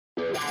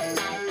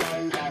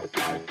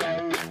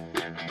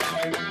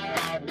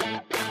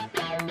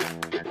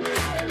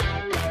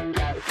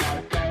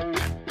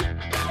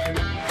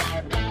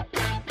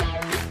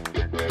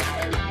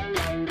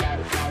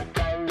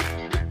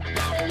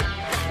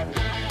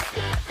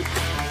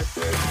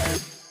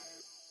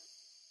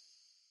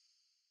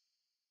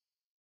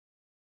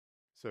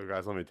So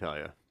guys, let me tell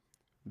you,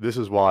 this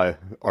is why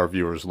our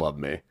viewers love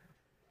me.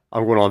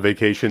 I'm going on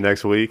vacation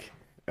next week,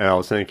 and I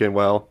was thinking,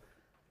 well,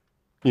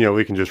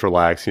 we can just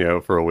relax,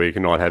 for a week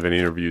and not have any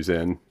interviews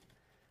in.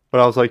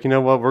 But I was like, you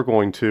know what, we're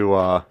going to,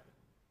 I'll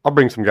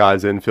bring some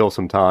guys in, fill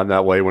some time.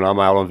 That way, when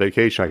I'm out on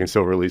vacation, I can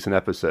still release an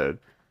episode.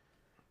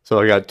 So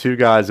I got two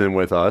guys in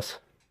with us.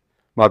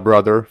 My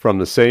brother from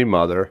the same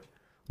mother,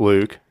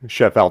 Luke,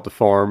 chef out the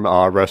farm,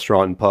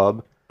 restaurant and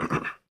pub.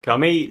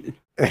 Come eat.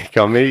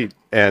 Come eat.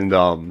 And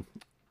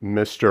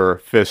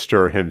Mr.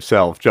 Fister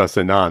himself,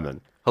 Justin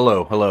Nieman.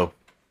 Hello.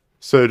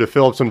 So to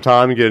fill up some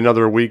time and get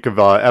another week of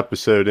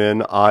episode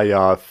in,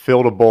 I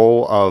filled a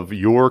bowl of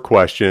your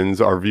questions,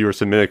 our viewer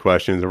submitted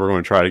questions, and we're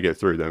going to try to get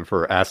through them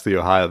for Ask the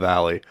Ohio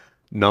Valley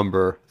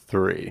number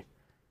 3.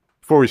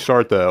 Before we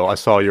start, though, I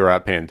saw you were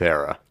at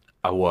Pantera.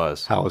 I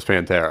was. How was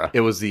Pantera?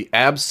 It was the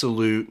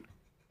absolute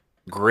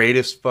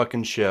greatest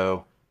fucking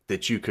show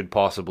that you could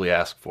possibly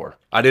ask for.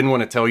 I didn't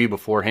want to tell you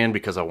beforehand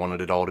because I wanted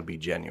it all to be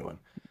genuine.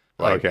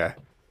 Okay.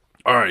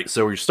 All right,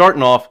 so we're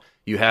starting off.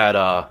 You had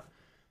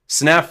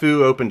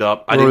Snafu opened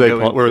up. Where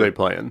were they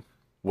playing?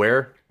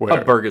 Where? Where?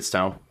 Up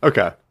Burgettstown.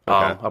 Okay.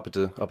 Up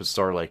at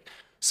Star Lake.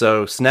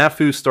 So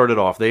Snafu started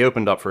off. They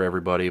opened up for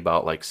everybody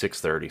about like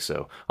 6:30.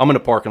 So I'm in the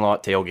parking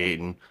lot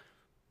tailgating.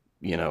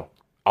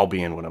 I'll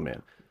be in when I'm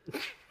in.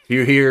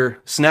 You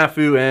hear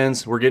Snafu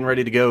ends. We're getting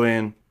ready to go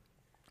in.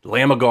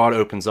 Lamb of God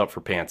opens up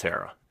for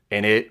Pantera.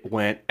 And it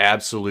went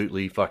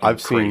absolutely fucking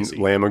crazy. I've seen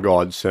Lamb of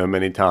God so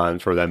many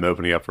times for them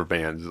opening up for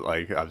bands.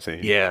 I've seen.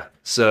 Yeah.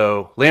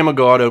 So Lamb of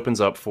God opens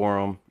up for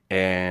them,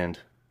 and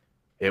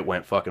it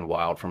went fucking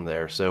wild from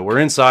there. So we're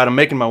inside. I'm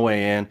making my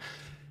way in,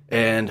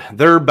 and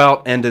they're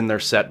about ending their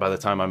set by the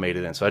time I made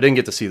it in. So I didn't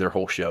get to see their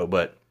whole show.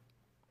 But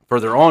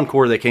for their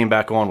encore, they came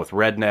back on with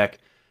Redneck.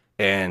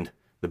 And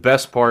the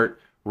best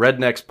part,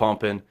 Redneck's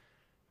pumping.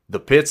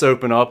 The pits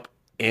open up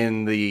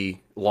in the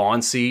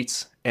lawn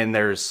seats, and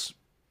there's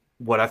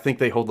what I think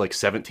they hold like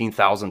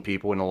 17,000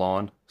 people in the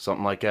lawn,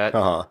 something like that.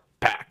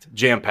 Packed,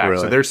 jam-packed.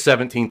 Really? So there's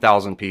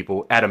 17,000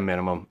 people at a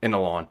minimum in the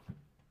lawn.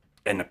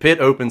 And the pit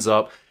opens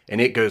up,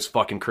 and it goes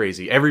fucking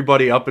crazy.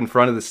 Everybody up in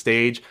front of the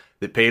stage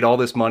that paid all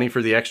this money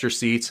for the extra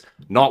seats,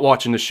 not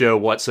watching the show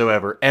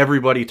whatsoever.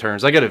 Everybody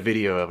turns. I got a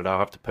video of it. I'll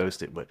have to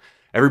post it. But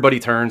everybody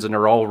turns, and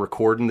they're all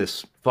recording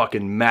this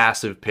fucking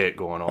massive pit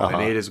going on.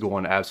 And it is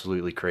going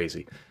absolutely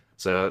crazy.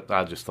 So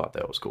I just thought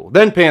that was cool.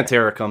 Then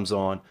Pantera comes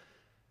on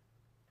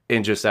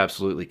and just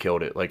absolutely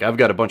killed it. Like, I've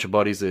got a bunch of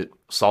buddies that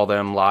saw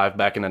them live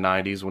back in the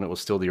 90s when it was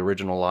still the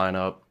original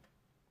lineup.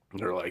 And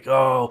they're like,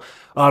 oh,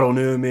 I don't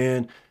know,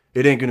 man.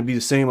 It ain't going to be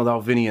the same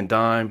without Vinny and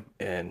Dime.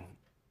 And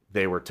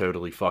they were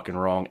totally fucking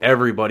wrong.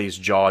 Everybody's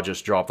jaw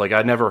just dropped. Like,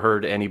 I never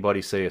heard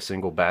anybody say a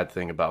single bad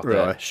thing about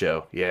that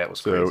show. Yeah, it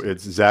was crazy. So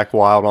it's Zach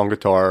Wilde on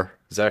guitar.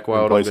 Zach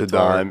Wilde in place on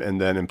guitar. of Dime, and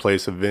then in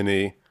place of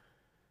Vinny.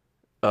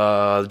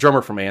 The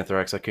drummer from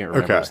Anthrax, I can't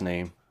remember his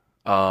name.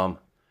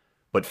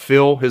 But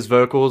Phil, his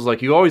vocals,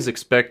 like you always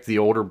expect the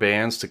older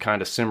bands to kind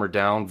of simmer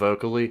down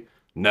vocally.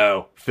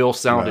 No, Phil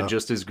sounded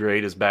just as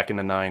great as back in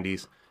the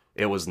 90s.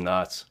 It was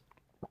nuts.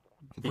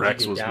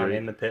 Rex was down great.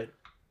 in the pit?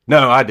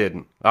 No, I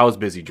didn't. I was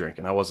busy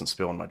drinking. I wasn't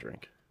spilling my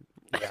drink.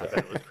 Yeah,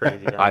 that was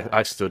crazy.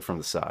 I stood from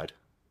the side.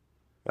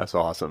 That's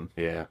awesome.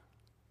 Yeah.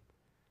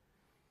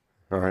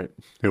 All right.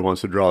 Who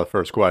wants to draw the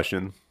first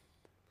question?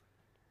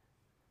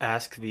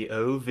 Ask the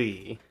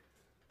OV.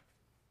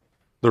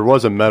 There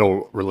was a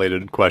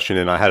metal-related question,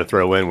 and I had to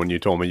throw in when you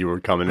told me you were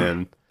coming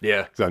in.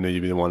 Yeah. Because I knew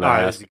you'd be the one to All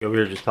right, ask. we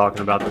were just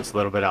talking about this a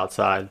little bit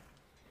outside.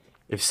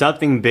 If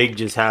something big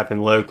just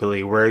happened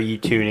locally, where are you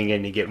tuning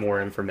in to get more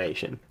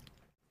information?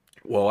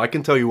 Well, I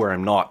can tell you where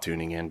I'm not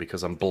tuning in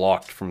because I'm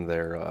blocked from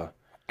their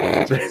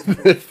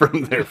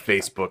from their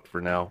Facebook for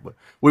now. But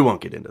we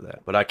won't get into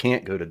that. But I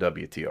can't go to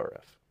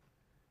WTRF.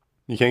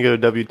 You can't go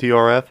to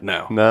WTRF?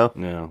 No.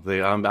 No?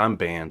 I'm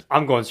banned.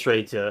 I'm going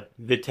straight to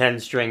the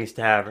 10 Strings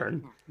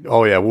Tavern.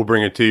 Oh, yeah. We'll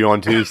bring it to you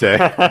on Tuesday.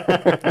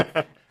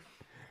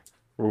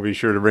 We'll be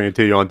sure to bring it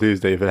to you on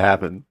Tuesday if it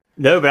happened.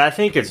 No, but I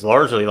think it's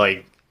largely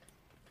like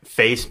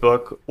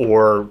Facebook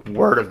or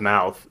word of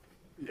mouth.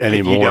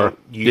 Anymore. You don't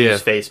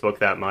use Facebook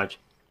that much.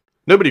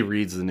 Nobody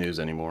reads the news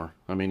anymore.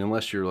 I mean,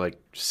 unless you're like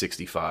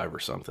 65 or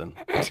something.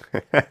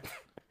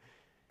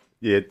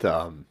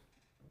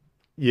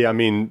 Yeah, I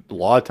mean, a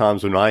lot of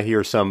times when I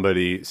hear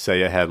somebody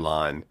say a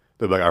headline,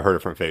 they're like, I heard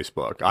it from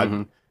Facebook.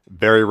 Mm-hmm.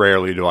 Very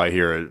rarely do I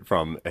hear it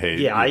from, hey.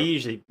 Yeah, I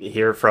usually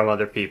hear from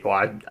other people.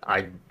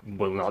 I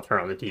will not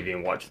turn on the TV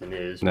and watch the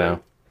news.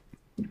 No.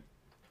 Yeah.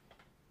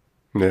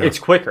 It's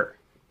quicker.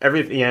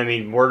 Everything. I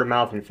mean, word of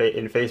mouth in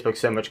Facebook's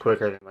so much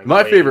quicker than like.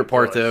 My favorite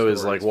part though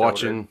is like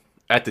watching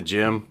at the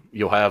gym.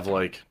 You'll have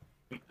like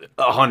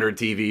 100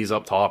 TVs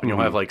up top, and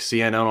you'll have like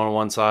CNN on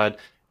one side,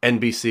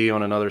 NBC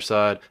on another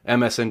side,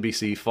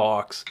 MSNBC,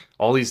 Fox,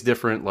 all these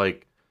different,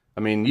 like,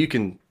 I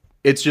mean,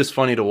 it's just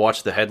funny to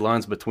watch the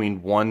headlines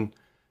between one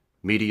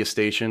media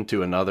station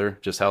to another,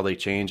 just how they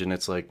change. And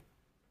it's like,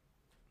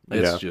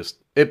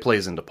 it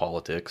plays into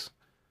politics.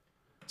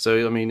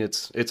 So, I mean,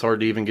 it's hard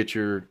to even get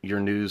your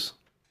news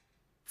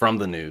from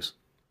the news.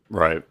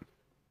 Right.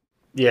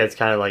 Yeah, it's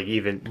kind of like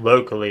even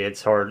locally,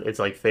 it's hard. It's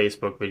like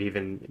Facebook, but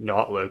even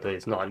not locally,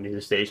 it's not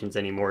news stations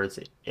anymore. It's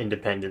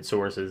independent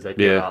sources that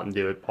go out and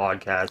do it,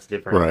 podcasts,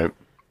 different. Right.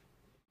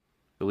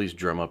 At least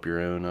drum up your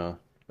own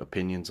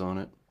opinions on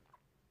it.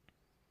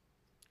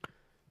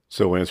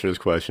 So we'll answer this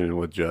question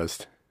with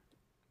just...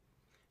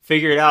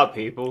 Figure it out,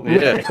 people.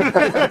 Yeah.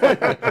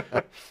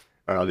 All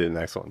right, I'll do the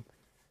next one.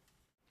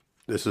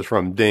 This is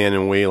from Dan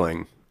in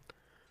Wheeling.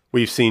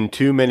 We've seen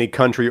too many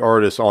country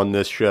artists on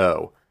this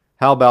show.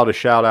 How about a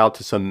shout out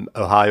to some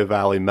Ohio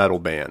Valley metal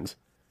bands?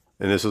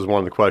 And this is one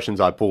of the questions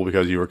I pulled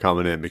because you were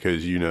coming in,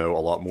 because you know a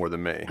lot more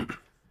than me.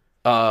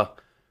 The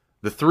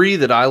three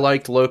that I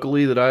liked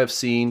locally that I have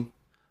seen,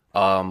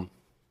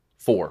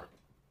 four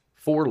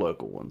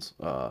local ones.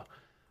 I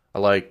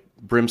like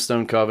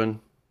Brimstone Coven.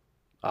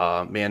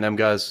 Man, them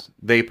guys,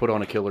 they put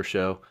on a killer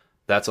show.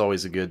 That's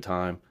always a good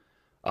time.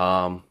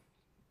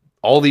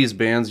 All these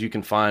bands you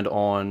can find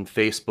on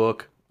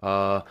Facebook.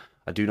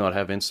 I do not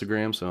have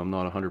Instagram, so I'm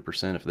not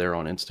 100% if they're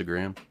on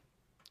Instagram.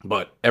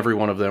 But every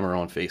one of them are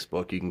on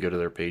Facebook. You can go to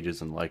their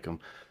pages and like them.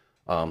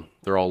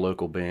 They're all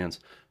local bands.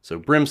 So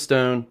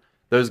Brimstone,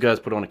 those guys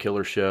put on a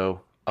killer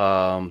show.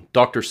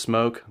 Dr.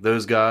 Smoke,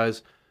 those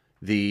guys,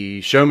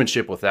 the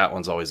showmanship with that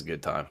one's always a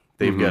good time.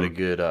 They've got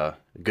a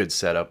good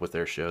setup with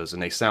their shows,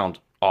 and they sound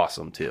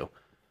awesome too.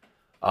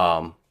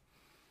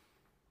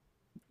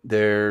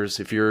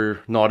 If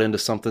you're not into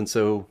something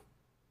so,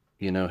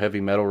 heavy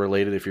metal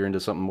related, if you're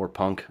into something more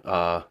punk,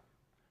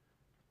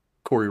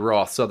 Corey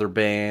Roth's other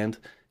band,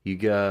 you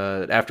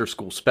got After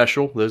School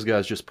Special. Those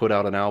guys just put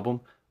out an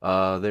album.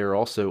 They're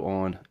also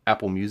on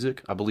Apple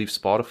Music, I believe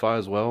Spotify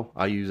as well.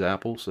 I use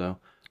Apple, so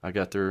I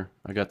got their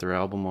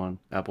album on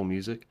Apple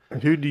Music.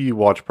 Who do you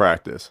watch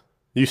practice?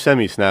 You send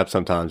me snaps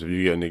sometimes if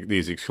you get any,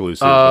 these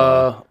exclusive.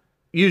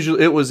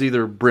 Usually it was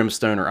either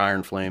Brimstone or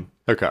Iron Flame.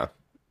 Okay.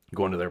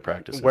 Going to their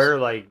practices. Where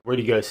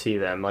do you go see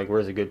them? Like,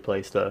 where's a good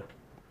place to,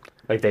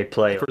 like, they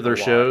play for their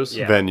shows?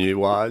 Yeah. Venue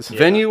wise. Yeah.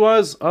 Venue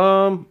wise,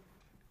 I'm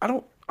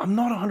not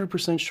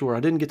 100% sure. I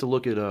didn't get to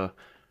look at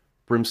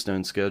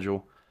Brimstone's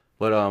schedule,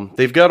 but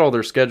they've got all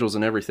their schedules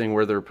and everything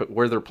where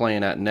they're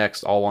playing at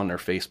next, all on their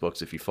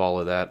Facebooks. If you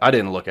follow that, I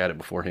didn't look at it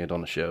beforehand on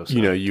the show. So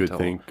you would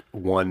think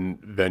one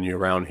venue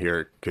around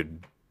here could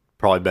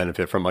probably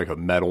benefit from like a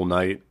metal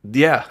night.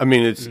 Yeah, I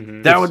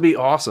mean that would be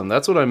awesome.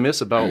 That's what I miss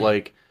about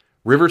like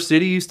River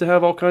City used to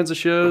have all kinds of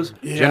shows.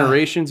 Yeah.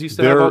 Generations used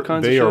to have all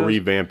kinds of shows. They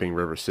are revamping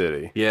River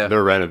City. Yeah,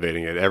 they're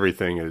renovating it.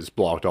 Everything is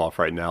blocked off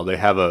right now. They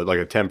have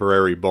a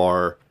temporary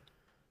bar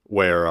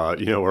where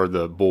where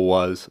the bull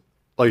was.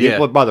 Like you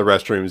look by the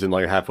restrooms and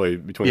like halfway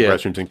between the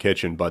restrooms and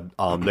kitchen, but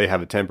they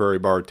have a temporary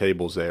bar,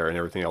 tables there, and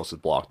everything else is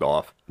blocked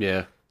off.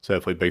 Yeah. So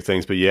hopefully big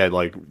things. But yeah,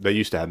 like they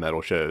used to have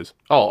metal shows.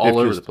 Oh, all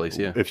over the place,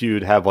 yeah. If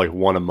you'd have like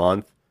one a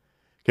month,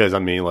 because I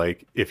mean,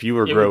 like if you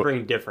were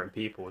bring different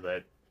people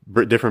that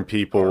different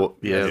people,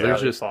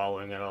 there's just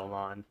following it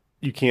online.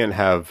 You can't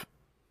have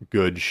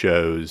good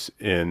shows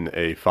in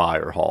a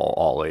fire hall,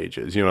 all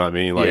ages. You know what I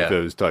mean? Like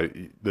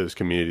those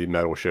community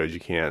metal shows, you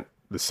can't.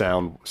 The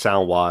sound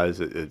wise,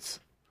 It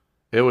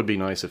would be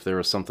nice if there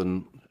was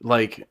something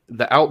like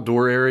the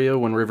outdoor area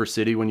when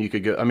you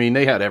could go. I mean,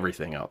 they had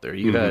everything out there.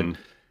 You had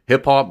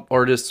hip hop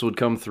artists would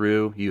come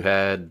through. You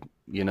had,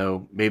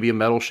 maybe a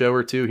metal show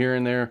or two here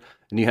and there.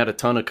 And you had a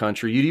ton of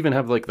country. You'd even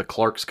have like the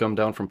Clarks come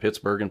down from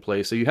Pittsburgh and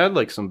play. So you had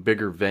like some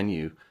bigger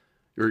venue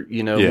or,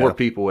 more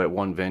people at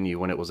one venue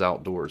when it was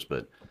outdoors,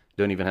 but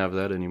don't even have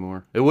that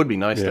anymore. It would be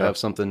nice to have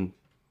something,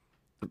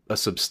 a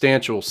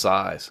substantial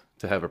size,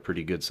 to have a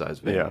pretty good size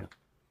venue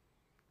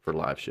for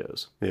live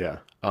shows. Yeah.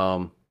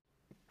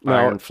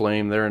 Iron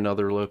Flame, they're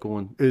another local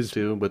one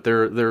too, but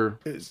they're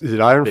is it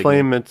Iron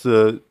Flame? It's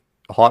a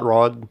Hot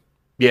Rod.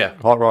 Yeah,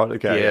 Hot Rod.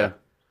 Okay, yeah,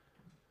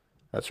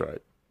 that's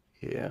right.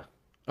 Yeah.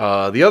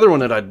 The other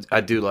one that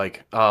I do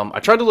like, I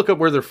tried to look up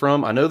where they're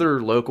from. I know they're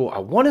local. I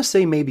want to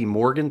say maybe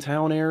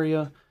Morgantown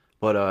area,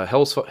 but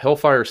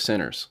Hellfire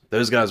Sinners.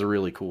 Those guys are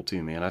really cool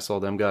too, man. I saw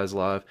them guys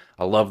live.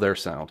 I love their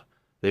sound.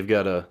 They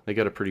got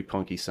a pretty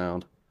punky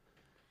sound.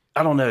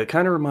 I don't know. It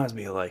kind of reminds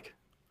me of like.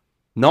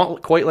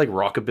 Not quite like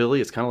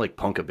rockabilly, it's kind of like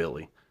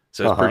punkabilly.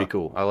 So it's pretty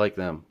cool. I like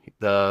them.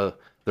 Their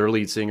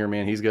lead singer,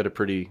 man, he's got a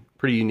pretty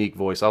unique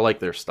voice. I like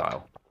their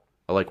style.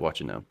 I like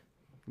watching them.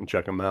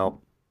 Check them out.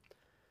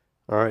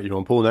 All right, you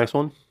want to pull the next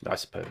one? I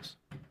suppose.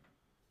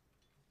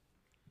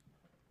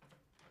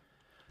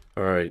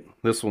 All right,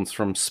 this one's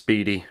from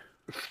Speedy.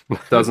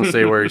 Doesn't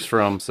say where he's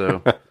from,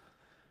 so.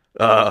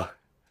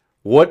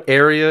 What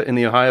area in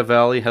the Ohio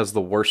Valley has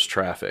the worst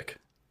traffic?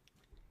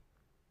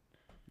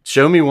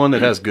 Show me one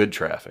that has good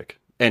traffic.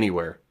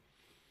 Anywhere.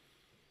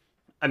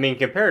 I mean,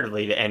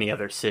 comparatively to any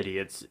other city,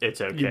 it's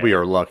okay. We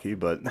are lucky,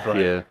 but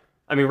yeah.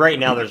 I mean, right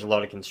now there's a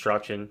lot of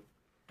construction.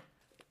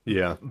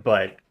 Yeah.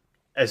 But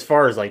as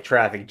far as like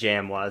traffic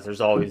jam wise,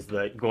 there's always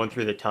the going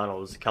through the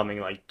tunnels coming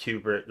like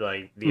to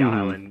like the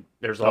island.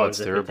 There's Oh, it's always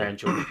the terrible.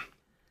 potential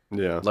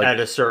Yeah. Like, at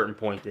a certain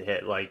point to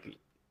hit. Like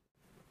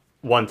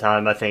one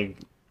time, I think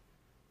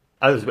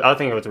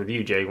it was with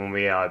you, Jake, when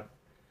we were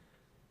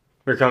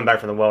coming back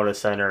from the wellness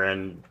center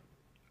and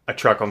a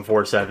truck on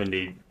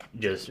 470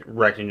 just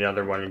wrecked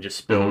another one and just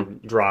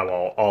spilled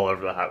drywall all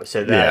over the highway.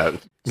 So that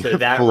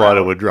flooded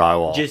route, with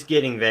drywall. just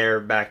getting there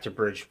back to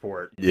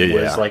Bridgeport Yeah.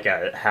 was like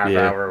a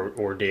half-hour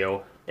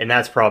ordeal, and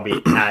that's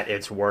probably at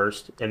its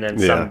worst. And then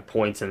some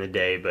points in the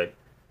day, but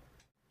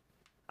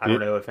I don't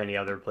know if any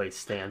other place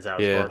stands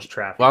out as far as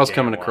traffic. Well, I was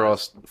coming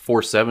across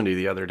 470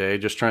 the other day, I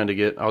was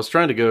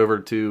trying to go over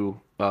to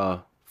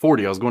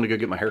 40. I was going to go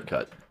get my hair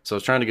cut. So I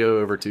was trying to go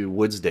over to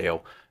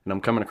Woodsdale, and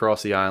I'm coming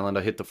across the island.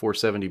 I hit the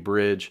 470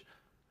 bridge,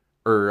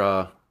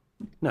 or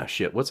no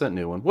shit, what's that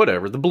new one?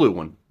 Whatever, the blue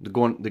one,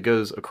 that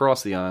goes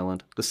across the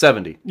island. The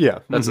 70. Yeah.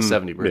 That's a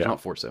 70 bridge,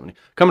 not 470.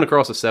 Coming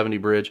across a 70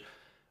 bridge,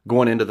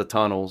 going into the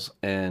tunnels,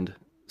 and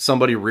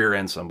somebody rear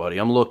ends somebody.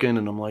 I'm looking,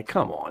 and I'm like,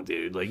 come on,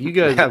 dude. Like, you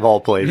guys have all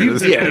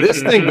places. yeah,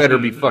 this thing better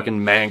be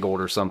fucking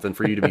mangled or something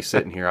for you to be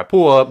sitting here. I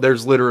pull up,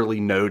 there's literally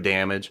no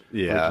damage.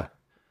 Yeah.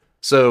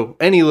 So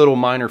any little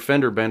minor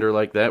fender bender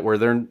like that, where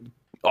they're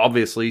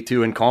obviously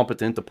too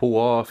incompetent to pull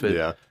off, down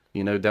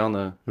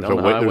the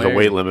highway. There's a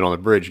weight limit on the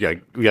bridge.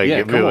 We gotta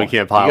get moving. We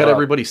can't pile You got up.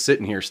 everybody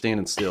sitting here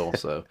standing still.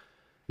 So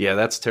yeah,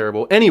 that's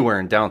terrible. Anywhere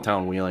in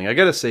downtown Wheeling, I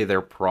gotta say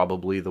they're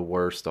probably the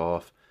worst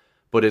off.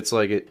 But it's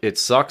like it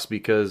sucks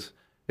because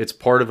it's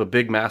part of a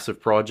big, massive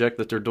project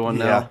that they're doing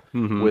now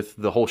with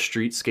the whole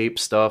streetscape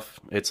stuff.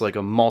 It's like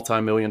a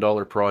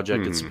multi-million-dollar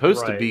project. It's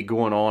supposed to be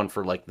going on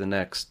for like the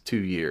next 2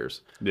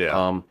 years.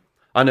 Yeah.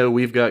 I know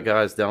we've got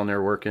guys down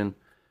there working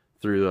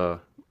through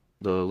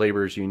the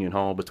Laborers Union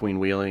Hall between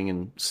Wheeling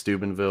and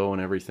Steubenville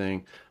and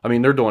everything. I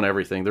mean, they're doing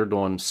everything. They're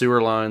doing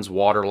sewer lines,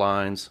 water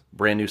lines,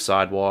 brand new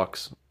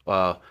sidewalks,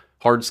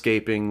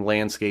 hardscaping,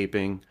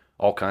 landscaping,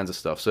 all kinds of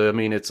stuff. So I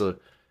mean, it's a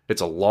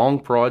long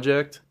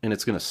project, and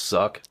it's going to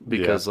suck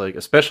because, like,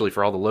 especially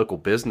for all the local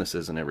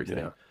businesses and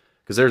everything,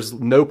 because there's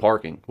no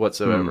parking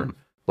whatsoever.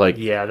 Like,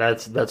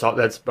 that's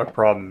a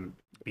problem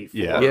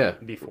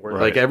before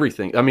like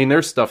everything. I mean,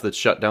 there's stuff that's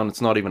shut down that's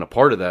not even a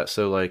part of that.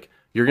 So, like,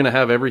 you're going to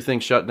have everything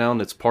shut down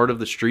that's part of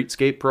the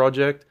streetscape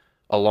project,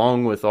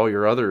 along with all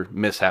your other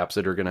mishaps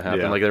that are going to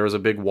happen. Like, there was a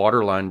big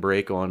water line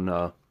break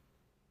on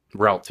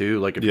Route 2,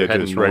 like if you're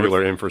heading just north.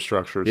 regular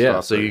infrastructure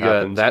stuff. So you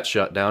got that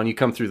shut down. You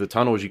come through the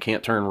tunnels, you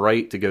can't turn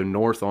right to go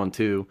north on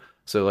 2.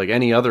 So like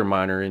any other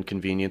minor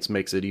inconvenience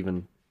makes it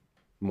even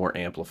more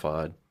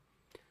amplified.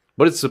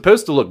 But it's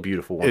supposed to look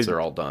beautiful once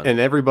they're all done. And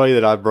everybody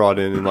that I've brought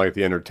in like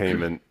the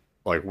entertainment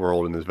like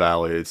world in this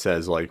valley, it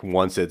says like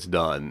once it's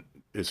done,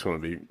 it's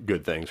going to be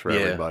good things for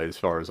everybody as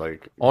far as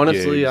like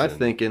honestly, I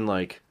think in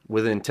like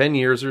within 10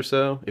 years or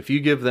so, if you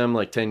give them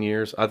like 10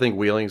 years, I think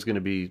Wheeling's going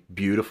to be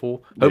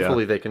beautiful.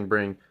 Hopefully they can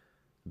bring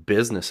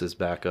businesses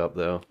back up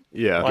though.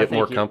 Yeah. Get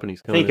more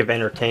companies coming. I think if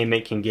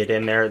entertainment can get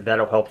in there,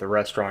 that'll help the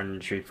restaurant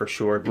industry for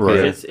sure,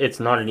 because it's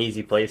not an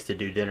easy place to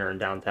do dinner in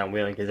downtown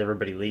Wheeling because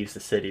everybody leaves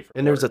the city for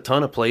and work. there's a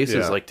ton of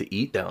places like to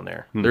eat down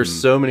there. There's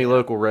so many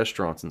local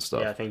restaurants and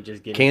stuff. Yeah, I think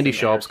just getting candy some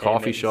shops,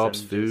 coffee entertainment and shops,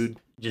 some food.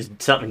 Just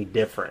something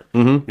different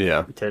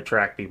Yeah. to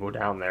attract people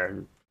down there.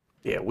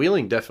 Yeah,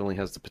 Wheeling definitely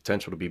has the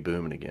potential to be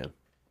booming again.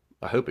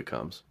 I hope it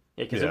comes.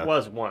 Yeah, because it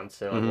was once,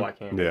 so like, why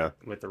can't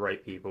with the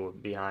right people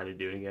behind it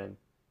do it again?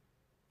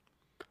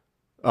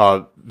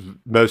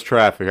 Most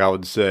traffic, I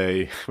would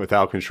say,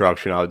 without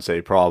construction, I would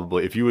say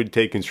probably, if you would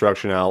take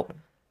construction out,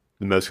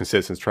 the most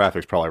consistent traffic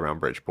is probably around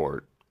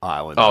Bridgeport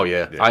Island. Oh,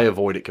 yeah. I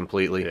avoid it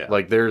completely. Yeah.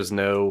 Like, there's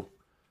no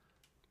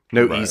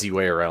easy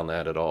way around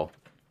that at all.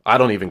 I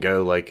don't even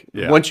go, like,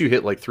 once you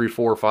hit, like, 3,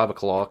 4, or 5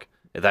 o'clock,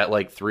 that,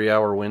 like,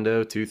 3-hour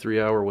window,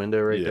 2-3 hour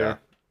window right there.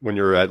 When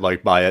you're at,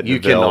 like, by Etnaville. You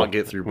cannot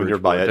get through Bridgeport. When you're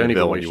by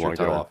Etnaville, when you want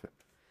to go off it.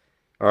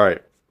 All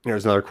right.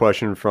 Here's another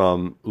question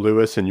from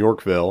Lewis in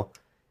Yorkville.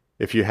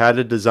 If you had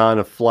to design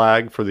a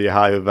flag for the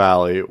Ohio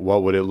Valley,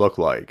 what would it look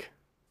like?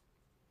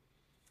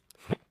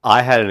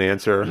 I had an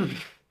answer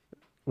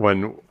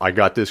when I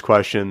got this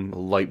question. A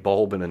light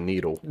bulb and a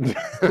needle.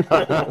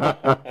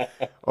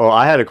 Well,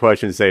 I had a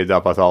question saved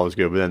up I thought was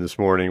good, but then this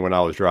morning when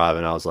I was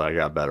driving, I was like, I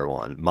got a better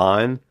one.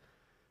 Mine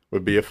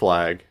would be a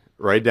flag.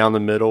 Right down the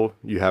middle,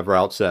 you have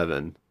Route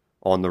 7.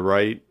 On the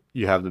right,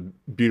 you have the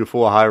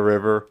beautiful Ohio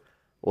River.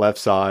 Left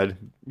side,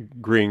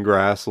 green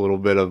grass, a little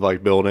bit of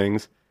like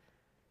buildings.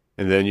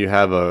 And then you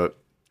have a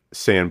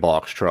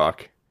sandbox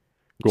truck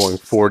going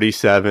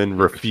 47,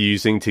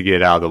 refusing to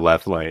get out of the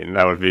left lane.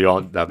 That'd be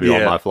on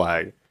my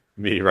flag.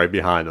 Me right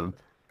behind him.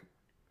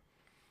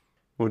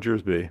 What would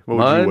yours be? What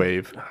would you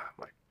wave? Oh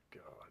my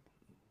God.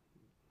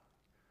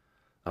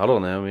 I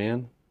don't know,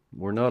 man.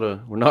 We're not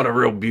a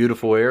real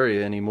beautiful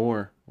area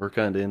anymore. We're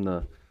kind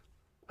of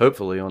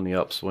hopefully on the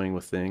upswing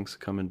with things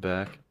coming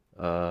back.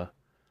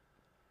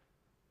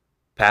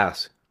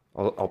 Pass.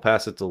 I'll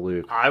pass it to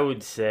Luke. I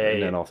would say,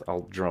 and then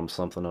I'll drum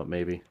something up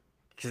maybe.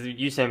 Because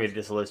you sent me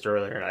this list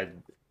earlier,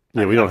 and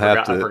we don't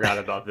have to. I forgot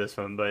about this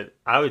one, but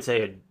I would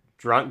say a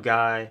drunk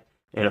guy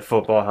in a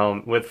football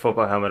helmet with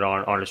football helmet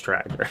on his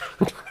tractor.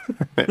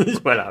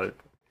 Is what I would.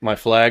 My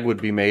flag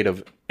would be made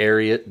of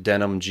Ariat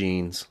denim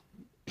jeans,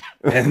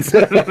 and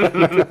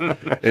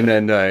and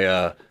then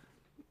a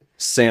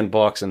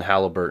Sandbox and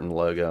Halliburton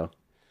logo.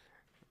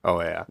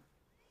 Oh yeah.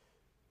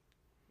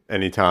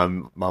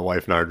 Anytime my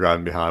wife and I are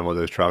driving behind one of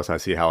those trucks and I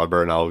see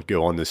Halliburton, I'll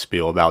go on this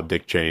spiel about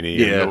Dick Cheney.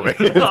 Yeah.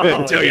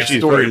 Tell your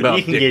story about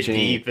You can Dick get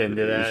Cheney. deep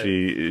into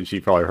that. She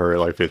probably heard it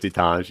like 50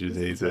 times. She just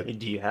hates it.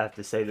 Do you have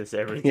to say this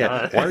every Yeah.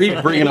 time? Why are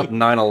you bringing up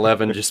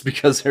 9/11 just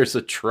because there's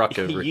a truck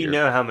over You here?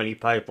 know how many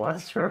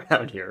pipelines are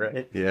around here,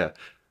 right? Yeah.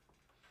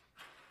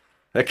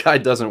 That guy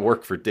doesn't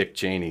work for Dick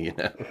Cheney, you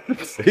know.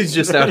 He's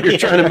just out here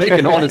trying to make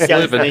an honest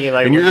Guy's living, thinking,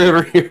 like, and you're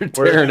over here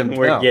tearing him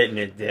We're down. getting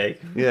it, Dick.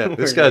 Yeah,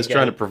 this We're guy's getting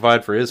trying to it.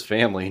 provide for his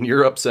family, and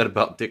you're upset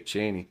about Dick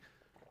Cheney.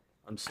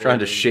 I'm Trying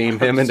to saving- shame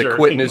him I'm into serving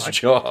quitting his my-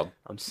 job.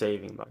 I'm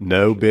saving my.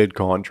 No bid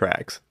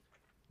contracts.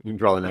 You can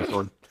draw the next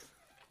one.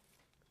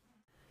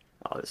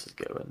 Oh, this is a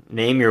good one.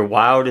 Name your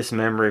wildest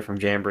memory from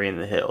Jamboree in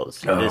the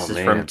Hills. Oh, This is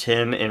man. from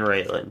Tim in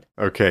Rayland.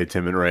 Okay,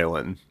 Tim and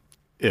Raylan.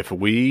 If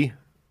we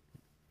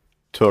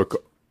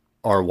took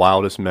our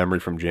wildest memory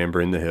from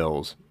Jamboree in the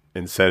Hills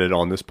and said it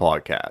on this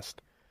podcast,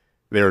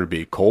 there would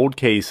be cold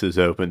cases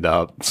opened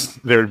up.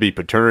 There would be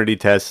paternity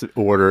tests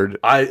ordered.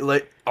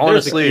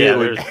 Honestly, it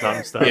would, there's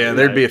some stuff. yeah,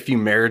 there'd be a few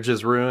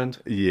marriages ruined.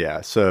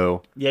 Yeah,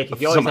 so Yeah,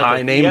 'cause you some always have to-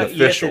 high-named you have to-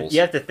 officials.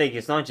 You have to think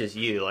it's not just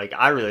you. Like,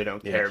 I really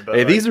don't care, but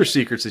Hey, like, these are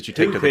secrets that you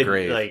take who to the could-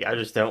 grave. Like, I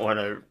just don't want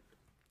to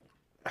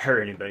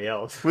hurt anybody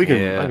else. we can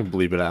Yeah. I can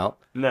bleep it out.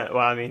 No, well,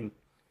 I mean,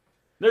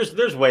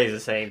 there's ways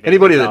of saying things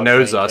Anybody that without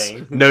knows saying us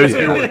things. knows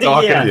who we're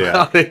talking Yeah.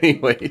 about,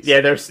 anyways. Yeah,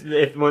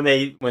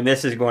 when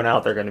this is going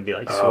out, they're going to be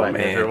like Oh, sweating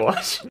if man. they're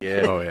watching.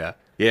 Yeah. Oh yeah.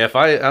 Yeah, if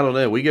I don't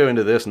know, we go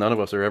into this, none of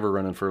us are ever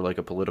running for like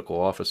a political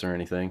office or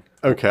anything.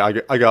 Okay,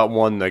 I got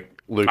one that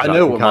Luke I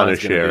know what kind mine's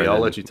of gonna share. be. I'll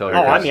let you tell Oh,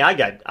 yours. I mean,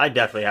 I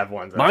definitely have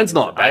ones. Mine's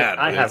not bad,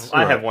 I but have it's-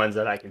 I have ones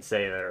that I can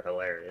say that are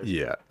hilarious.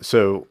 Yeah.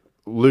 So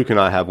Luke and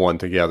I have one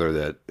together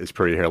that is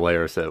pretty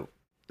hilarious.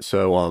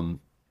 So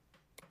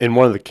in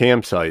one of the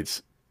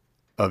campsites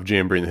of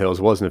Jamboree in the Hills,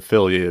 wasn't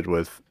affiliated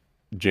with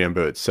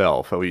Jambo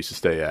itself that we used to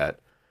stay at.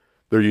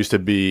 There used to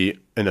be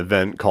an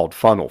event called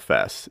Funnel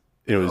Fest.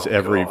 It was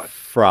every God.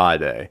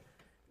 Friday.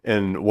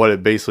 And what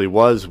it basically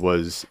was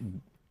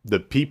the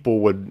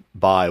people would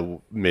buy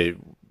maybe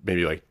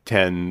like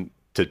 10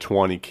 to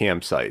 20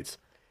 campsites.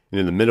 And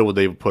in the middle,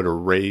 they would put a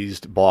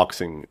raised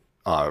boxing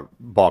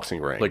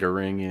ring. Like a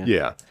ring, yeah.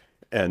 Yeah.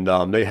 And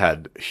they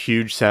had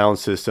huge sound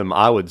system.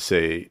 I would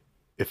say,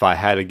 if I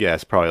had to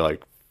guess, probably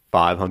like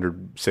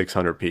 500,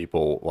 600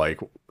 people, like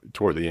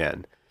toward the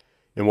end.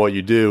 And what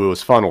you do, it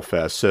was Funnel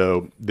Fest.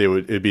 So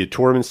it'd be a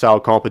tournament style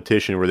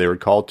competition where they would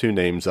call two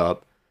names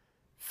up,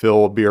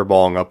 fill a beer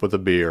bong up with a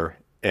beer,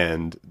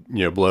 and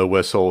blow a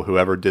whistle.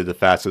 Whoever did the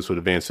fastest would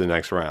advance to the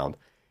next round.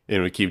 And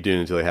it would keep doing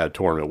it until they had a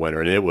tournament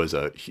winner. And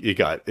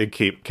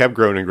it kept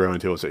growing and growing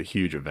until it was a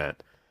huge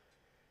event.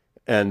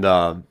 And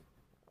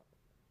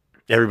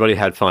everybody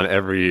had fun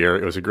every year.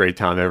 It was a great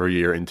time every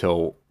year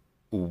until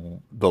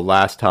the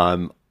last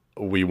time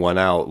we went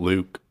out.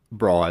 Luke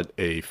brought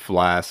a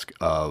flask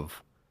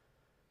of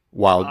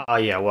Oh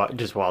yeah,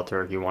 just Wild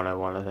Turkey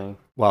 101, I think.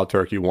 Wild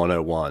Turkey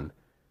 101.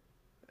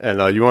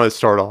 And you want to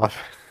start off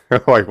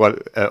like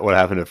what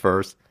happened at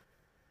first?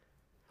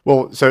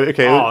 Well, so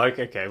okay.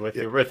 Okay, with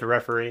the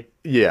referee.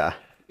 Yeah.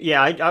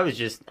 Yeah, I was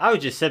just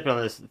sipping on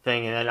this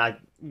thing, and then I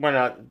went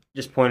out,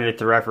 just pointed at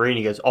the referee, and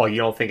he goes, "Oh, you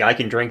don't think I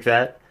can drink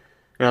that?"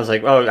 And I was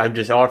like, "Oh, I'm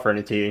just offering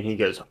it to you." And he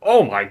goes,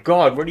 "Oh my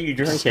God, what are you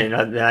drinking?"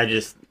 And I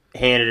just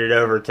handed it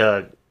over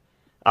to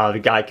the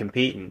guy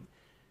competing,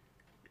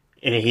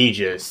 and he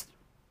just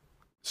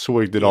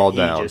Swigged it all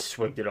down. He just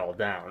swigged it all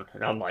down,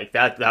 and I'm like,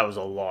 that was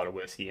a lot of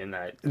whiskey in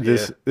that.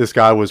 This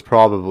guy was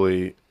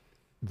probably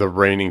the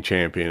reigning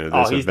champion of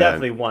this he's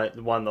event. definitely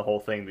won the whole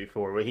thing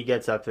before. But he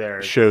gets up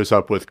there, Shows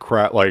up with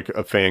like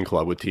a fan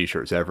club with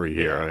T-shirts every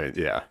year. Yeah. I mean,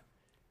 yeah.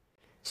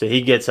 so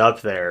he gets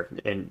up there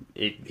and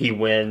he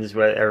wins.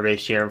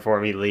 Everybody's cheering for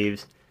him. He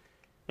leaves,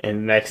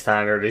 and next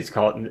time everybody's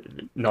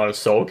calling. Not a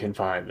soul can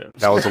find him.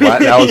 That was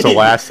the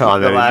last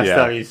time. The last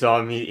time you saw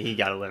him, he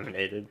got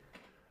eliminated.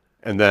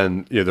 And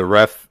then the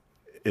ref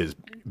is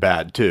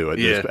bad too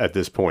at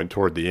this point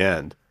toward the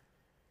end.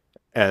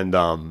 And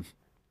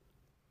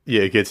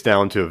it gets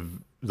down to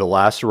the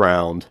last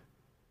round,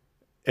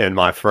 and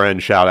my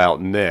friend, shout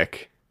out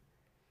Nick,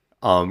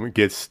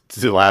 gets to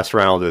the last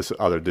round with this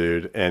other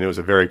dude, and it was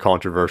a very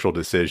controversial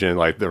decision.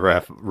 Like, the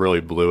ref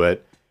really blew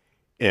it,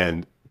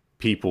 and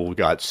people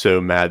got so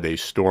mad they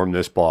stormed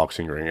this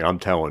boxing ring. And I'm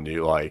telling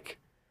you, like,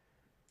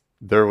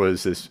 there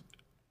was this.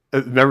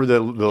 Remember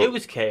it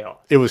was chaos.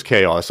 It was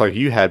chaos. Like,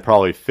 you had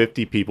probably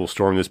 50 people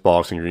storm this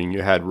boxing ring.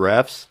 You had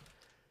refs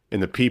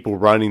and the people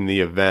running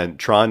the event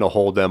trying to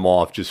hold them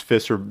off.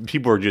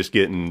 People are just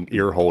getting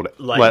ear-holed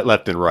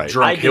left and right.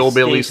 Drunk I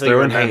hillbillies distinctly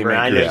throwing remember,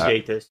 I haymakers. know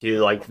Jake this too,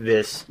 like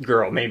this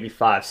girl, maybe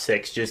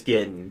 5'6", just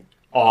getting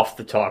off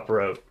the top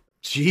rope.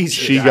 Jesus.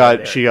 She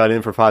out got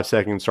in for 5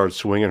 seconds, started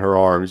swinging her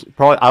arms.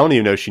 Probably, I don't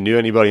even know if she knew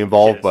anybody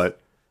involved, Yes. but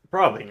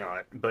Probably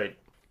not, but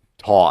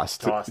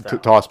tossed Tossed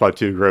out. tossed by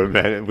two grown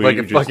men. And Like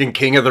a fucking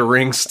King of the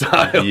Ring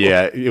style.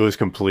 yeah, it was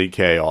complete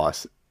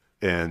chaos.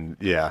 And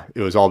yeah,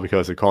 it was all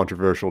because of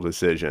controversial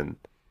decision.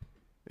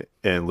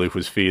 And Luke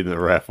was feeding the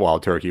ref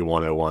Wild Turkey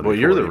 101. Well,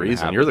 you're before the it even reason.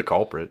 happened. You're the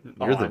culprit.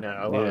 You're I the know,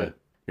 I love it.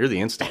 You're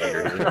the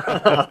instigator. Here.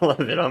 I love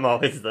it. I'm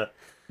always the.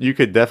 You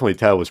could definitely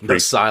tell it was The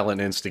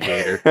silent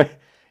instigator.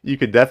 you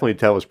could definitely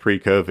tell it was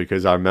pre-COVID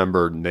because I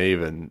remember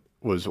Nieman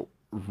was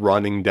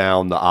running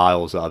down the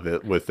aisles of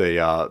it with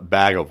a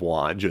bag of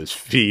wine, just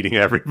feeding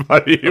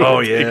everybody. who Oh,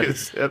 would take yeah. a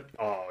sip.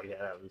 Oh yeah,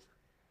 that was.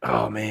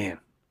 Oh man.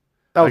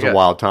 That was I a got-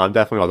 wild time.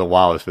 Definitely not the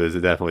wildest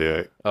visit. Definitely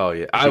a Oh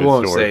yeah. I Good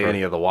won't story say for-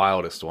 any of the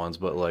wildest ones,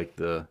 but like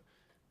the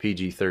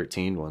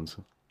PG-13 ones,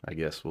 I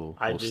guess we'll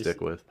I just-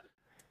 stick with.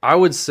 I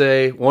would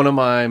say one of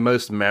my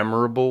most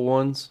memorable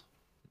ones,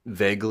 I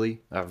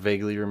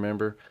vaguely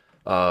remember.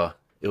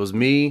 It was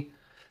me.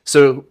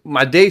 So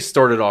my day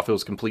started off, it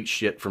was complete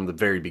shit from the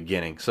very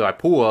beginning. So I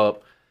pull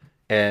up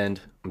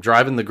and I'm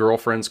driving the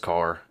girlfriend's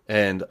car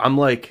and I'm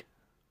like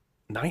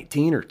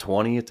 19 or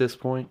 20 at this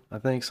point, I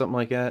think, something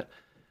like that.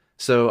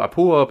 So I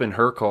pull up in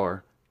her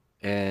car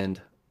and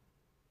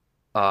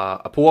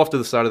I pull off to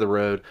the side of the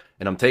road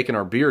and I'm taking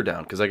our beer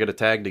down because I got a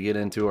tag to get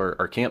into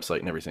our campsite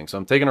and everything. So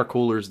I'm taking our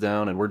coolers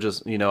down and we're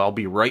just, I'll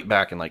be right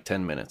back in like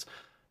 10 minutes.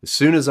 As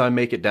soon as I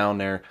make it down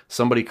there,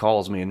 somebody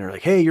calls me and they're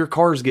like, hey, your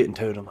car's getting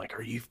towed. I'm like,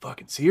 are you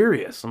fucking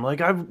serious? I'm like,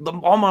 I'm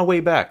on my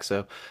way back. So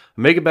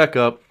I make it back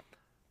up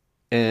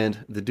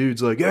and the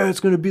dude's like, yeah,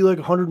 it's going to be like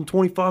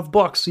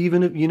 $125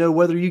 even if,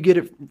 whether you get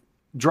it,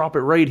 drop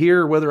it right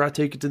here or whether I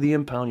take it to the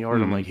impound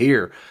yard. I'm like,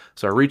 here.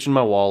 So I reach in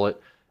my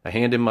wallet. I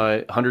hand him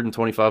my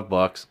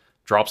 $125,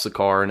 drops the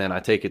car, and then I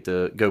take it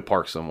to go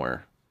park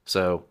somewhere.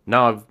 So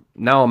now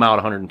I'm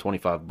out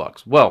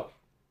 $125. Well,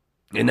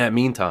 in that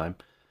meantime,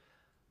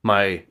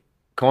 my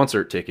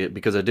concert ticket,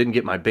 because I didn't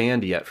get my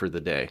band yet for the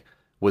day,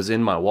 was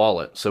in my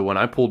wallet. So when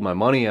I pulled my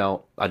money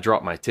out, I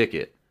dropped my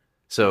ticket.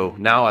 So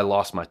now I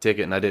lost my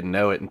ticket and I didn't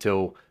know it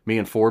until me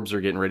and Forbes are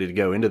getting ready to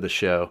go into the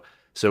show.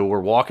 So we're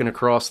walking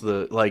across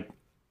I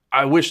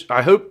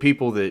hope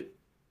people that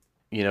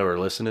are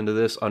listening to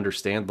this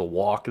understand the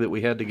walk that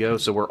we had to go.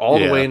 So we're all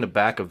the way in the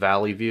back of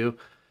Valley View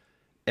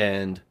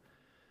and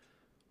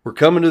we're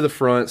coming to the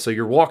front. So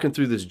you're walking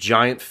through this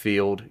giant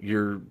field.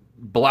 You're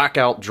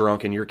blackout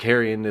drunk and you're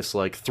carrying this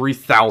like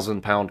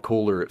 3,000 pound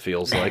cooler, it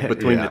feels like,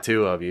 between the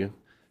two of you.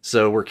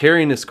 So we're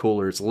carrying this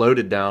cooler. It's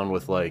loaded down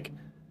with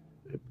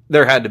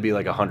there had to be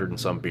like 100 and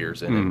some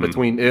beers in it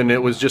and it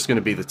was just going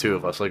to be the two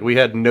of us. Like we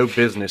had no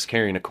business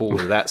carrying a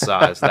cooler that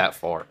size that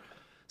far.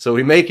 So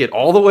we make it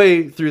all the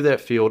way through that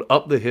field,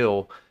 up the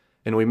hill,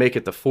 and we make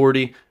it to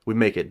 40. We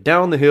make it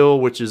down the hill,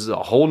 which is a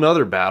whole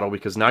nother battle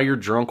because now you're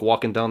drunk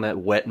walking down that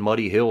wet,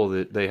 muddy hill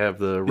that they have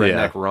the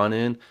redneck run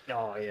in.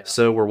 Oh yeah.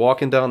 So we're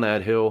walking down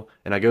that hill,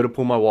 and I go to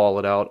pull my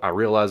wallet out. I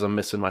realize I'm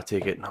missing my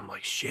ticket, and I'm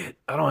like, shit,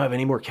 I don't have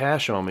any more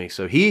cash on me.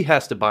 So he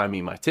has to buy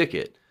me my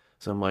ticket.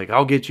 So I'm like,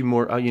 I'll get you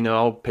more,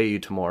 I'll pay you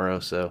tomorrow.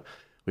 So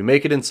we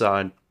make it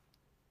inside.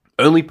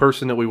 Only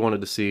person that we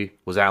wanted to see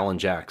was Alan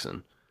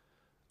Jackson.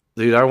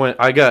 Dude, I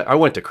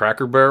went to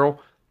Cracker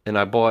Barrel and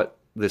I bought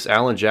this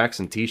Alan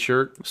Jackson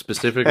t-shirt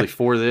specifically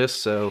for this.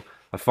 So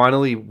I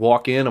finally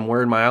walk in, I'm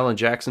wearing my Alan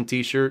Jackson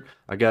t-shirt.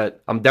 I'm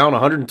down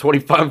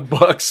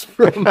 $125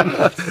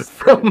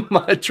 from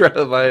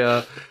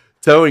my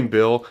towing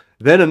bill.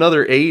 Then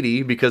another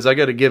 80 because I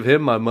got to give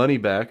him my money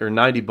back, or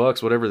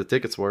 $90, whatever the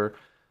tickets were,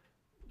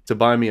 to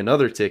buy me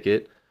another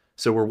ticket.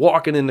 So we're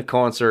walking in the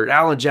concert.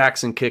 Alan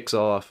Jackson kicks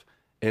off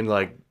and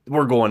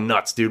we're going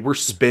nuts, dude. We're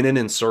spinning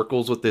in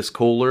circles with this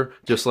cooler,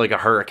 just like a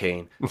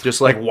hurricane, just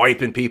like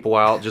wiping people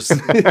out, just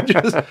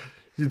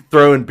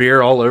throwing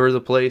beer all over the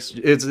place.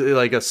 It's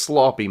like a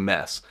sloppy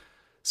mess.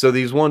 So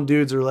these one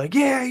dudes are like,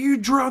 yeah, you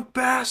drunk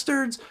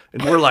bastards.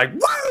 And we're like,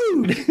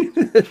 woo!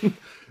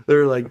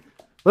 They're like,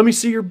 let me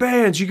see your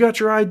bands. You got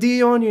your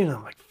ID on you? And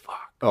I'm like,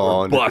 fuck.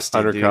 Oh, we're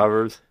busted, dude.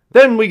 undercovers.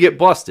 Then we get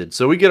busted.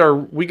 So we get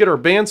our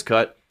bands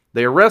cut.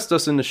 They arrest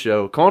us in the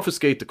show,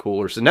 confiscate the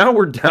cooler. So now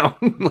we're down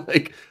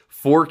like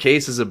 4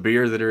 cases of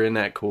beer that are in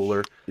that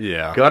cooler.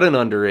 Yeah. Got an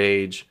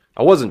underage.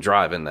 I wasn't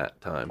driving that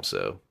time,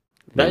 so.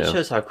 That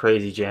shows how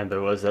crazy jammed it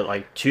was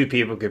that 2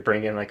 people could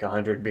bring in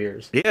 100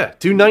 beers. Yeah,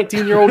 2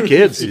 19-year-old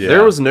kids. Yeah.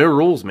 There was no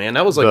rules, man.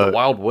 That was like the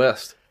Wild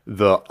West.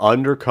 The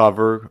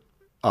undercover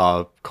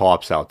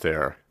cops out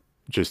there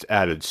just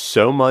added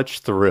so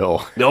much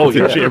thrill. Oh,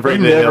 yeah. to You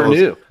Chambering the never Hills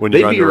knew. when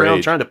They'd you're be around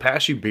underage. trying to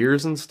pass you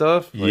beers and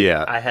stuff.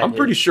 Yeah. I'm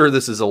pretty sure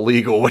this is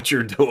illegal, what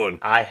you're doing.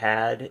 I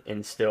had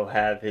and still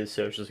have his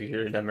social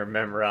security number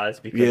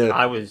memorized because Yeah.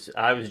 I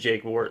was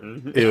Jake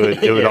Wharton.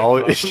 It would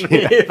always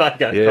if I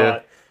got Yeah.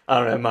 caught. I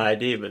don't have my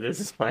ID, but this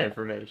is my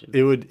information.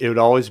 it would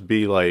always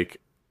be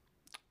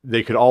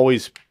they could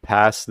always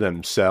pass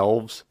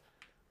themselves.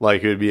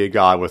 It would be a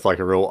guy with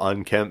a real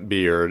unkempt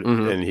beard,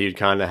 and he'd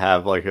kind of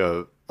have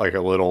a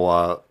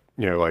little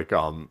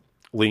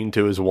lean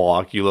to his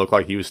walk. You look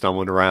like he was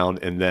stumbling around,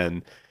 and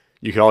then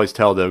you could always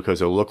tell though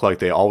because it looked like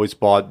they always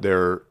bought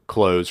their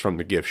clothes from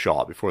the gift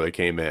shop before they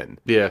came in.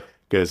 Yeah.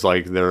 Because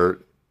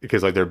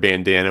because like their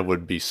bandana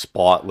would be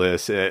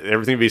spotless,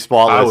 everything would be I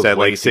spotless was at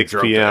way like too 6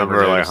 drunk to p.m. ever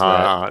We're like,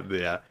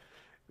 notice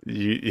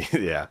yeah,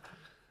 yeah.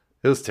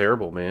 It was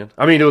terrible, man.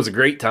 I mean, it was a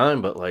great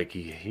time, but like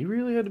he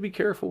really had to be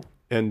careful.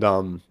 And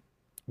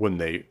when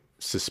they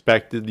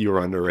suspected you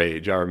were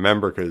underage, I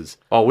remember because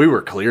Oh, we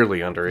were clearly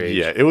underage.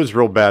 yeah, it was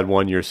real bad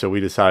one year, so we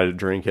decided to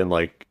drink in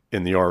like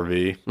in the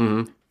RV.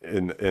 Mm-hmm.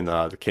 In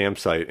the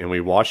campsite, and we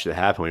watched it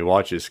happen. We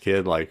watched this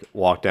kid like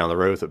walk down the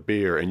road with a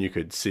beer, and you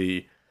could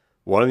see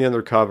one of the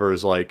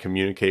undercovers like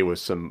communicate with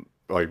some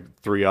like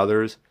 3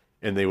 others,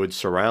 and they would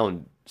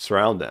surround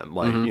them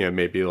like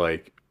maybe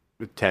like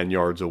 10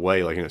 yards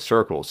away, like in a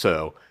circle.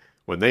 So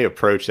when they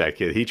approached that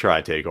kid, he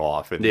tried to take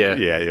off, and Yeah.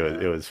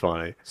 it was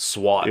funny.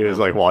 SWAT. It was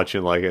like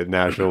watching like a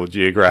National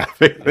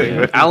Geographic thing.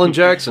 Yeah. Alan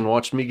Jackson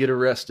watched me get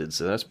arrested,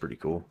 so that's pretty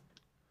cool.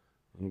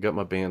 I got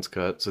my bands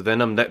cut. So then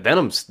I'm, I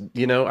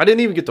didn't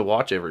even get to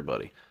watch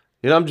everybody.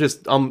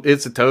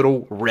 It's a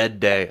total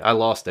red day. I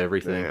lost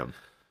everything. Damn.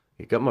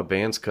 You got my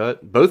bands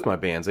cut. Both my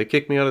bands. They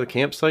kicked me out of the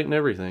campsite and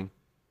everything.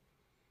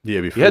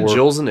 Yeah, before You had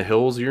Jill's in the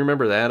Hills. You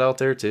remember that out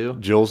there too?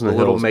 Jill's in the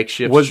little Hills.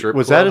 makeshift was strip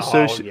was club.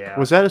 that yeah.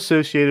 was that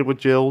associated with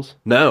Jill's?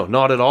 No,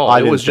 not at all. I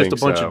It was didn't just a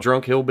think bunch so. of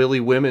drunk hillbilly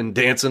women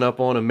dancing up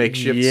on a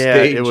makeshift Yeah,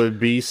 stage. it would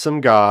be some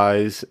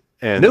guys,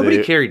 and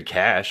Nobody carried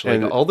cash.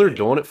 Like and- all they're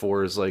doing it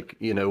for is like,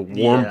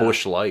 warm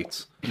bush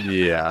lights.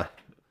 Yeah.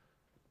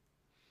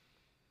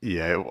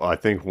 Yeah, I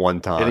think one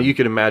time. And you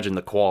can imagine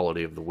the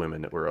quality of the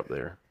women that were up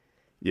there.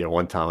 Yeah,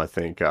 one time I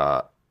think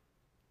I'm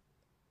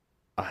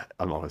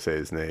not gonna say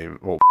his name.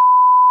 Well,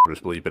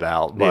 just bleep it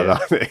out.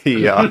 But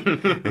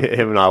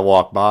him and I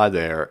walked by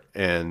there,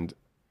 and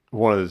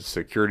one of the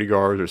security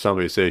guards or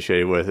somebody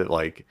associated with it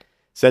like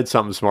said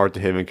something smart to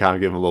him and kind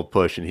of gave him a little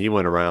push, and he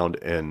went around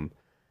and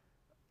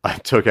I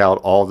took out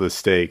all the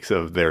stakes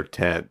of their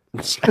tent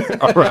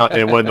around,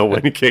 and when the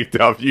wind kicked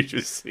up, you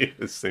just see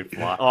this thing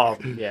fly. Oh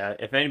yeah,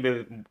 if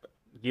anybody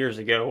years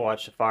ago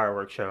watched the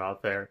fireworks show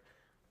out there,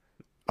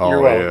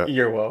 Oh,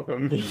 you're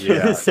welcome.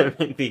 Yeah.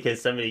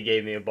 Because somebody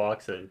gave me a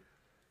box of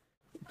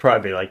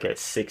probably like a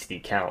 60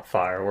 count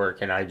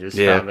firework, and I just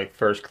found the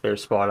first clear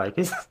spot I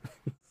could.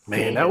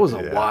 Man, that was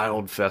a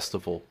wild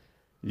festival.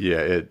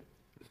 Yeah,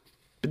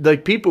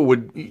 Like people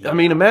would, I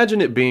mean, imagine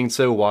it being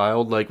so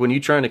wild. Like when you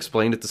try and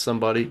explain it to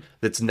somebody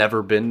that's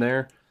never been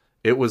there,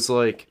 it was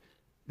like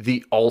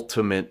the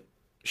ultimate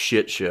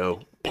shit show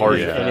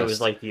party. Yeah. And it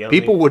was like the only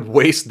People would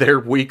waste their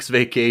week's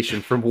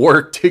vacation from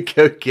work to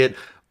go get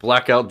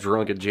blackout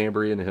drunk at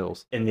Jamboree in the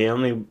Hills. And the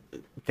only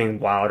thing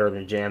wilder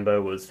than Jambo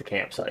was the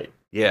campsite.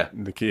 Yeah.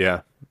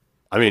 yeah.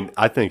 I mean,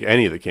 I think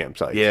any of the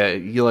campsites. Yeah,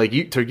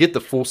 you to get the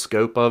full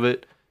scope of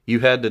it, you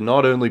had to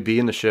not only be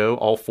in the show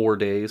all 4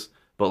 days,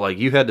 but like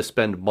you had to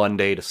spend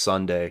Monday to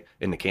Sunday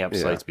in the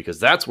campsites because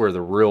that's where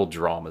the real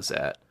drama's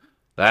at.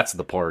 That's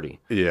the party.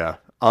 Yeah.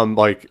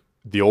 Like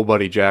the Old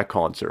Buddy Jack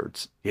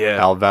concerts.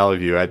 Yeah. Out Valley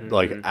View. At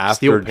like after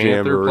Steel Panther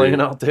Jamboree.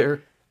 playing out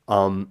there.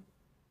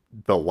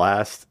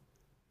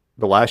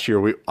 The last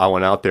year I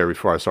went out there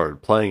before I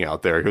started playing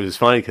out there. It was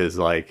funny because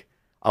like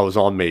I was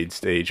on main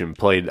stage and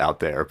played out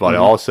there, but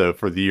also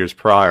for the years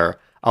prior,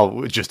 I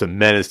was just a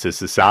menace to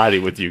society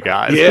with you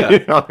guys. Yeah. You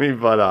know what I mean?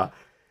 But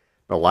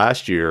the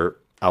last year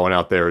I went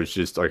out there as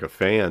just like a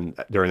fan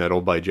during that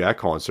Old Buddy Jack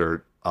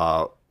concert.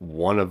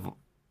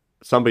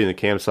 Somebody in the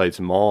campsite's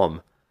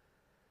mom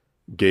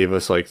gave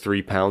us like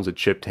 3 pounds of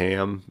chipped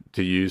ham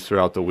to use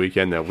throughout the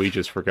weekend that we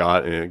just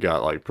forgot, and it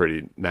got like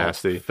pretty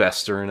nasty.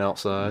 Festering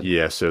outside.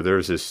 Yeah, so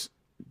there's this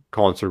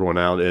concert going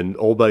out, and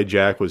Old Buddy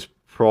Jack was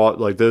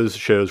like those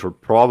shows were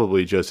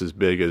probably just as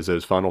big as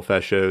those Funnel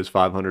Fest shows,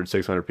 500,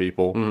 600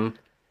 people,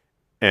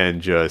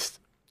 and just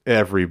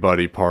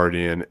everybody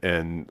partying,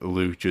 and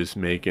Luke just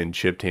making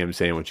chipped ham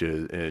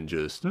sandwiches and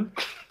just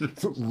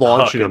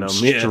launching them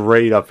Hucking 'em,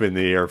 straight up in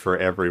the air for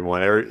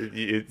everyone.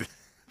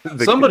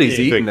 Somebody's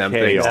eating them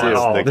things too.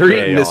 the They're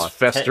eating this chaos.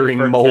 festering,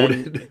 For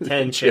molded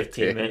 10, chipped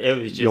 15 ham. minutes. It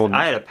was just, You'll-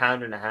 I had a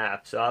pound and a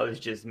half, so I was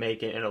just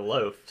making in a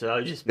loaf. So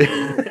I just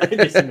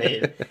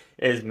made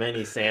as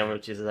many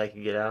sandwiches as I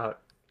could get out.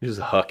 Just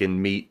hucking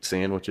meat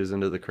sandwiches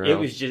into the crowd.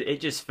 It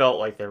just felt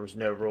like there was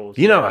no rules.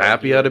 You know how Like,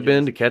 happy you I'd were have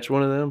been to just- catch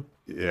one of them?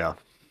 Yeah.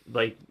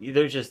 Like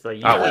they're just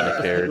like I wouldn't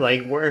have cared.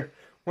 Like where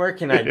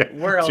can I?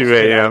 Where else? 2 could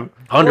I- a.m.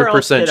 where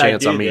else 100% could I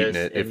chance do I'm eating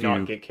this it if and not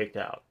you- get kicked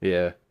out.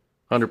 Yeah,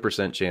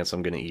 100% chance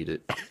I'm gonna eat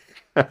it.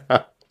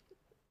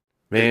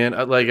 Man,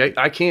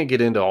 I can't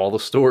get into all the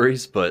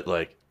stories, but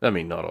like, I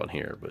mean, not on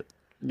here, but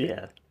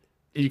Yeah.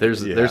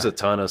 there's a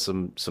ton of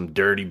some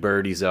dirty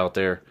birdies out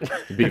there.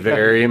 It'd be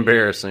very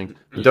embarrassing.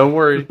 Don't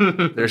worry,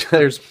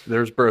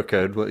 there's bro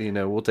code. Well,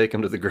 we'll take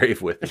them to the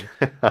grave with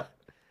you.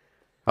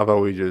 How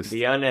about we just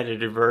The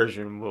unedited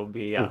version will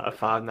be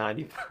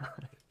 $5.95.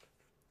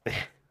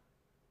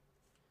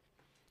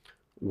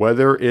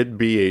 whether it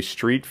be a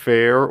street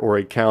fair or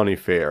a county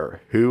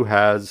fair,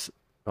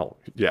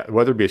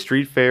 whether it be a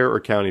street fair or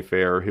county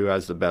fair, who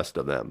has the best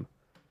of them?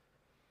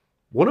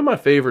 One of my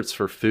favorites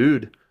for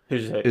food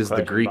Who's that is the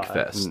question Greek by?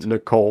 Fest.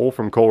 Nicole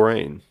from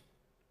Coleraine.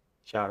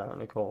 Shout out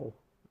Nicole.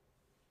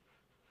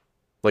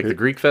 Like the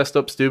Greek Fest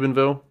up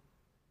Steubenville.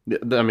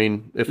 I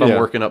mean, if I'm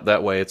working up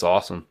that way, it's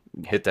awesome.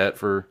 Hit that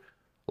for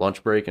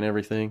lunch break and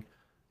everything.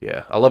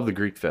 Yeah, I love the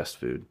Greek Fest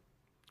food.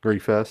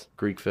 Greek Fest.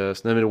 Greek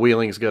Fest. And then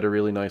Wheeling's got a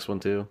really nice one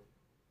too.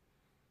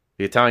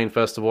 The Italian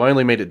Festival. I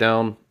only made it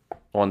down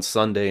on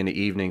Sunday in the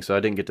evening, so I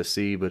didn't get to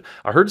see. But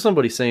I heard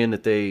somebody saying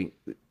that they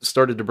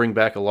started to bring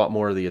back a lot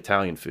more of the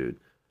Italian food.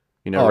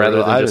 You know,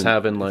 rather than just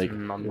having like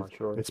I'm not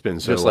sure. It's been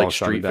so just long like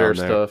since I've street been fair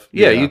down stuff.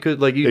 there. Yeah, you could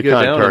like you It go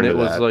kinda down turned and it to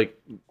was that. like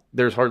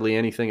there's hardly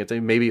anything. It's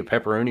maybe a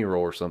pepperoni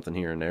roll or something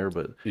here and there,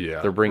 but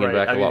Yeah. they're bringing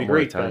back I a mean, lot the more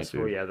Greek Italian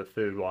festival, food. yeah, the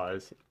food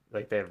wise,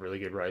 like they have really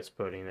good rice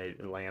pudding.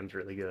 The lamb's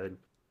really good.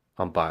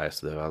 I'm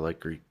biased though. I like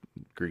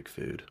Greek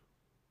food.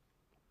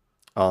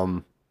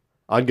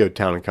 I'd go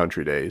town and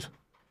country days.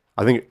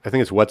 I think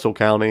it's Wetzel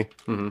County.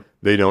 Mm-hmm.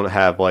 They don't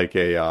have like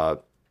a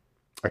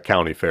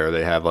county fair.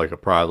 They have like a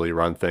privately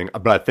run thing.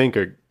 But I think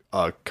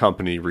a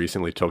company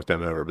recently took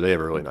them over. But they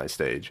have a really nice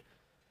stage.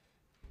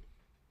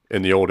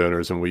 And the old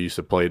owners, and we used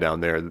to play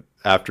down there.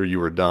 After you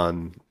were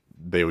done,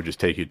 they would just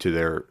take you to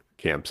their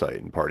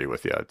campsite and party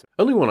with you.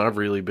 Only one I've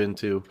really been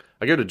to.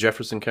 I go to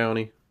Jefferson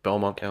County,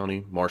 Belmont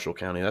County, Marshall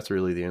County. That's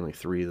really the only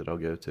three that I'll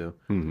go to.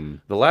 Mm-hmm.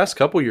 The last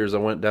couple years I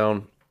went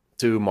down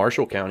to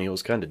Marshall County. It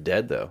was kind of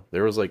dead though.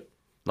 There was like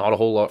not a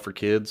whole lot for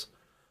kids.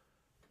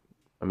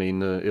 I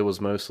mean, it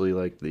was mostly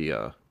like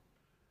the.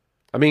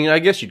 I mean, I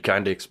guess you'd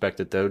kind of expect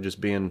it though,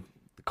 just being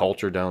the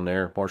culture down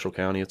there, Marshall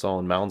County. It's all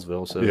in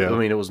Moundsville, so Yeah. I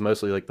mean, it was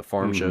mostly like the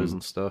farm shows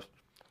and stuff.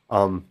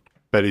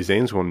 Betty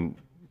Zane's one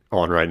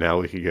on right now.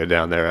 We could go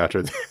down there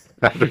after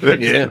after this.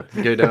 Yeah,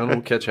 go down,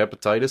 we'll catch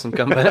hepatitis and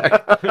come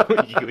back.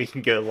 We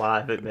can go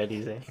live at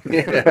Betty's.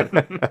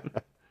 Yeah.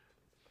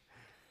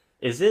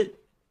 Is it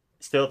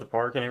still at the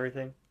park and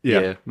everything?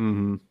 Yeah.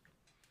 Mm-hmm.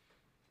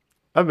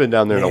 I've been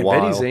down there in a Man,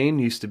 while. Betty Zane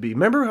used to be.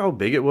 Remember how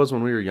big it was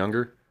when we were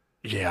younger?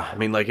 Yeah. I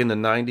mean, like in the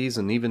 90s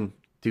and even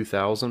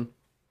 2000.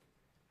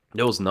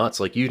 It was nuts.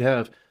 Like you'd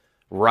have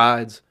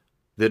rides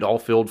that all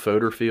filled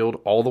Fodor Field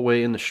all the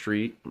way in the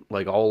street,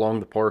 like all along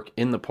the park,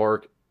 in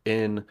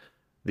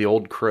the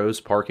old Crow's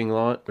parking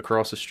lot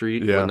across the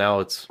street. Yeah. Well, now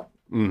it's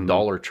Mhm.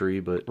 Dollar Tree,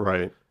 but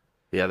Right.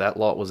 yeah, that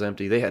lot was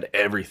empty. They had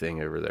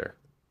everything over there.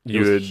 It You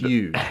was would,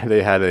 huge.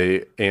 They had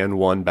a and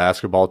one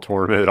basketball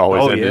tournament. It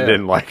always Oh, ended yeah.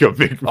 in like a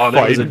big Oh,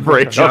 there was fight a and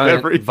break up giant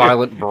every year.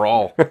 violent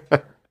brawl.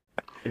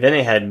 Then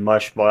they had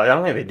mush ball. I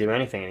don't think they do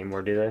anything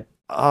anymore, do they?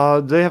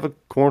 They have a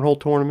cornhole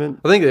tournament.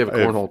 I think they have a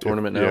If- cornhole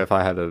tournament if, now. Yeah, if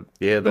I had a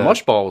Yeah, the bet.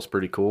 mush ball was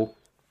pretty cool.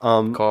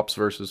 um Cops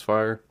versus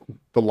fire.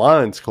 the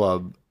Lions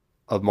Club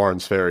of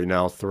Martins Ferry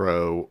now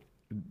throw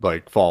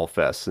like fall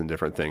fests and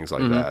different things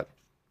like Mhm. that.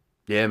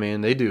 Yeah, man,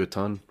 they do a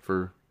ton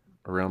for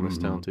around this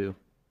town too.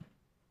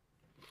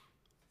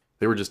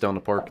 They were just down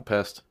the park the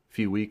past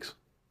few weeks,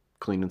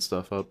 cleaning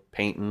stuff up,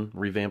 painting,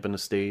 revamping the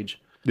stage,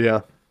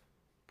 Yeah.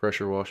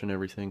 pressure washing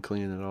everything,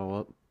 cleaning it all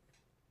up.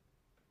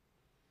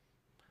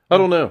 I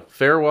don't know.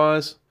 Fair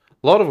wise,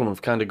 a lot of them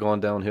have kind of gone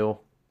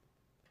downhill,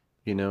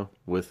 you know,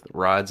 with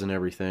rides and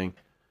everything.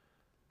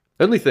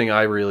 The only thing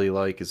I really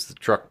like is the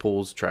truck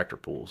pulls, tractor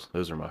pulls.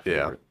 Those are my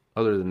Yeah. favorite.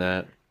 Other than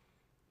that,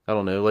 I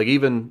don't know. Like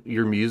even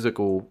your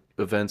musical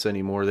events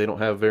anymore, they don't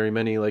have very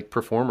many like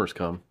performers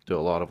come to a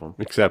lot of them.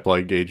 Except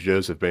like Gage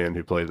Joseph Band,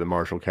 who played the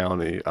Marshall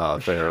County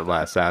fair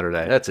last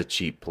Saturday. That's a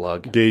cheap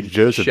plug. Gage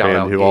Joseph Shout out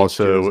Band, who Gage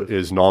also Joseph.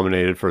 is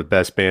nominated for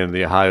Best Band in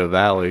the Ohio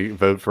Valley.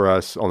 Vote for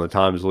us on the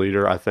Times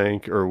Leader, I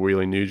think, or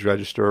Wheeling News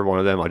Register. One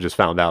of them. I just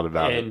found out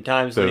about And it.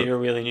 Times So- Leader,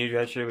 Wheeling News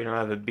Register, we don't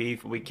have a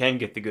beef. We can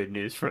get the good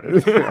news from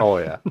it. Oh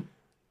yeah.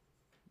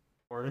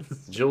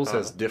 Jules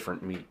has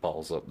different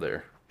meatballs up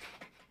there.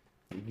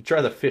 You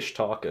try the fish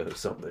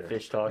tacos up there.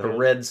 Fish A tacos.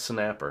 red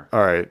snapper.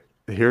 All right.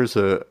 Here's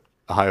a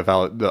Ohio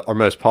Valley. Our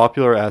most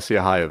popular Ask the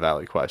Ohio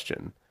Valley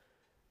question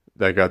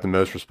that got the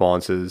most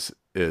responses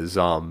is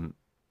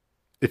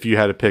if you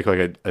had to pick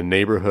like a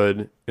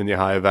neighborhood in the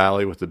Ohio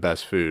Valley with the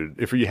best food.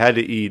 If you had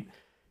to eat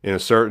in a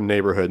certain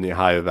neighborhood in the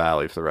Ohio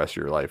Valley for the rest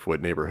of your life,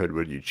 what neighborhood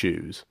would you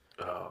choose?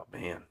 Oh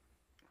man.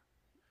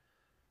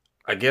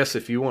 I guess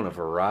if you want a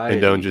variety.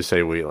 And don't just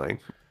say Wheeling.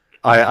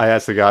 I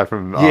asked the guy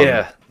from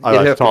Yeah, I it'd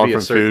asked have to Tom be a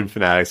from certain- Food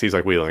Fanatics. He's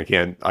like Wheeling.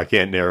 I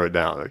can't narrow it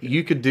down.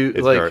 You could do It's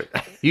like very-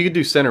 you could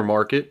do Center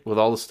Market with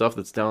all the stuff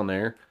that's down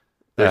there.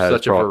 That There's has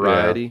such a yeah.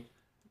 variety.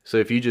 So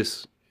if you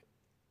just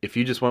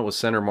went with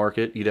Center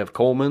Market, you'd have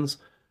Coleman's,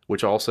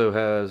 which also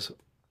has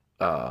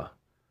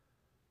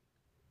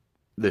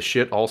the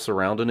shit all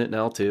surrounding it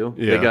now too.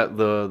 Yeah. They got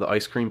the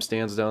ice cream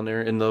stands down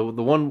there, and the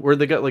one where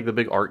they got like the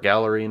big art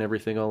gallery and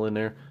everything all in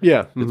there.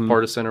 Yeah, It's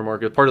part of Center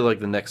Market, part of like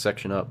the next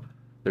section up.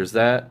 There's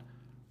that.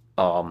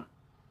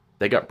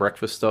 They got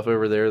breakfast stuff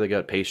over there. They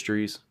got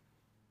pastries.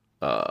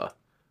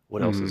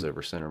 What else is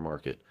over Center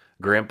Market?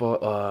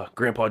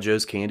 Grandpa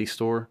Joe's Candy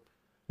Store.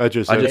 I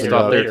just I just opened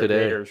stopped up. there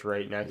today. Gators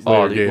right next.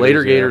 Oh, Later the Gators, Later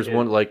yeah. Gators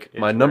one, like It's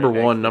my right number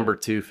next one, to number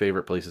two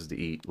favorite places to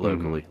eat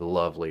locally.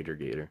 Love Later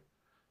Gator.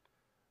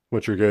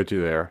 What's your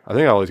go-to there? I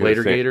think I always get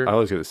Later the Gator? I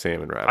always get the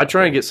salmon wrap. I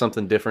try and think. get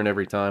something different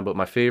every time, but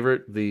my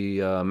favorite,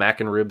 the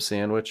mac and rib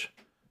sandwich.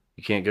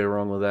 You can't go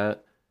wrong with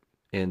that.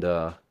 And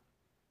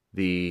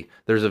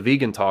there's a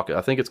vegan taco.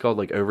 I think it's called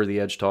like Over the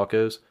Edge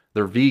Tacos.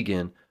 They're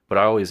vegan, but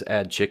I always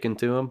add chicken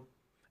to them,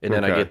 and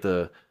then I Okay.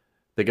 get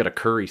they got a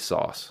curry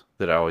sauce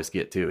that I always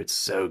get too. It's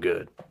so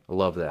good. I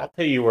love I'll that.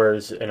 tell you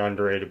where's an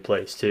underrated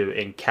place too.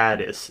 In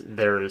Cadiz,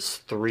 there's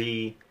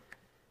 3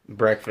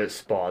 breakfast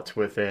spots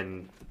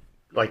within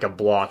like a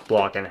block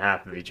and a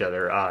half of each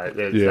other.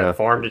 There's Yeah. that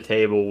farm to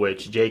table,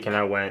 which Jake and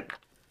I went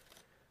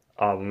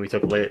when we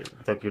took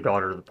your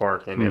daughter to the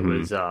park, and it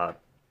was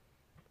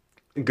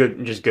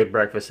good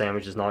breakfast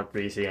sandwiches, not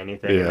greasy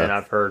anything. And then Yeah.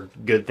 I've heard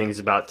good things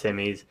about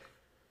Timmy's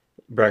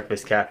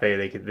breakfast cafe.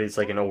 It's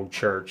like an old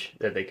church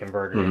that they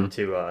converted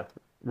into a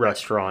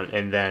restaurant,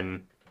 and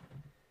then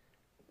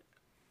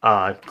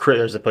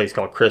there's a place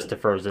called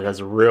Christopher's that has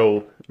a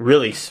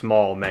really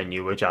small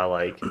menu, which I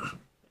like.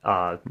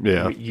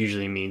 Yeah.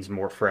 Usually means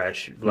more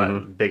fresh,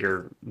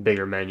 bigger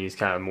menus,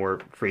 kind of more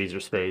freezer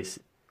space.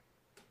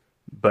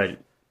 But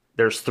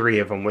there's 3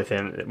 of them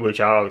within,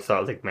 which I always thought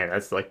was like, man,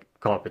 that's like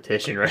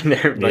competition right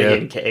there.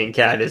 Like in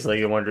Cat is like,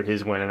 you wonder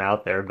who's winning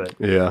out there, but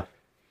Yeah.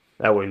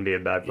 that wouldn't be a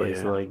bad place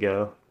Yeah. to like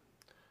go.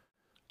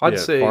 I'd Yeah,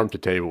 say farm to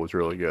table was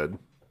really good.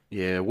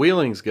 yeah,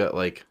 Wheeling's got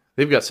like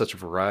they've got such a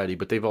variety,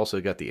 but they've also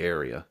got the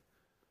area.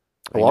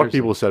 A lot of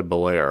people said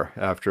Belair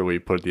after we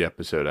put the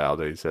episode out.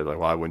 They said, like,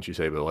 why wouldn't you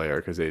say Belair?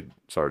 Because they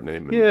started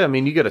naming. Yeah, I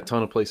mean, you got a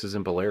ton of places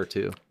in Belair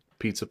too.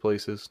 Pizza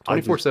places.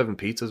 24/7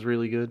 pizza is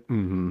really good.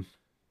 Mm-hmm.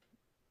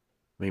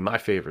 I mean, my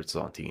favorite's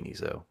Zontini's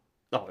though.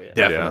 Oh yeah,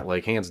 Definitely, Yeah.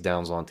 like hands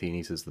down,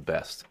 Zontini's is the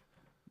best.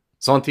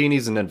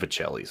 Zontini's and then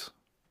Vicelli's.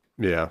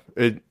 Yeah.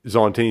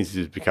 Zontini's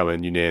is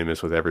becoming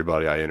unanimous with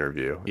everybody I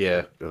interview.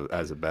 Yeah,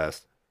 As the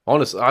best.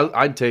 honestly,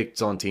 I'd take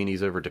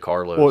Zontini's over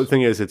DeCarlo's. Well, the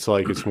thing is, it's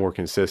like it's more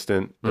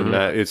consistent than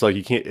that. It's like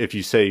you can't, if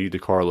you say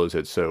DeCarlo's,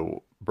 it's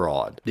so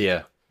broad.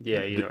 Yeah,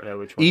 you don't know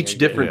which one. each you're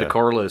different Yeah.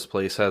 DeCarlo's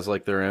place has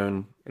like their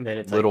own. getting. And then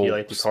it's little like you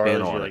like the spin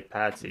Carlos, on you it. like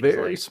Patsy's.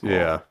 Very like, small.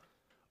 Yeah.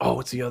 Oh,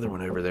 what's the other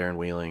one over there in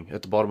Wheeling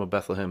at the bottom of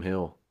Bethlehem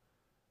Hill?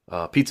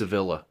 Pizza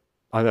Villa.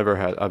 I've never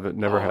had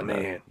that.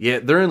 Man, yeah,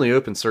 they're only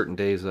open certain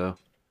days though.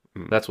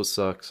 That's what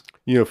sucks.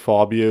 You know,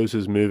 Fabio's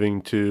is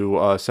moving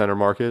to Center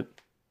Market.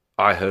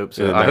 I hope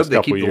so. In the I hope next they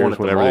couple keep the one years, at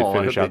the whenever they mall. I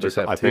finish hope out they just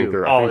their, have I think two.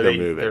 they're, oh, they're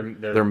moving.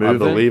 They're I moving.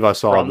 believe I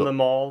saw from the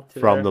mall to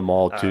from there? the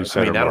mall to Okay. I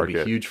Center mean, that'll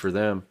Market. be huge for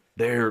them.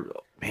 They're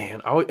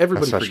man.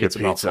 Everybody such forgets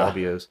good about pizza.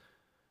 Fabio's.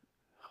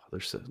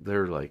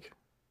 They're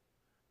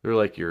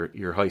like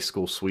your high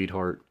school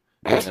sweetheart.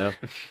 You know?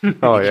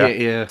 Oh You yeah. can't-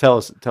 yeah. Tell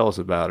us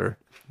about her.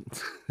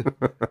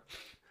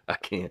 I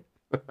can't.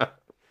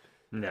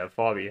 No,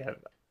 Fabio's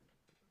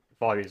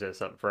has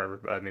something for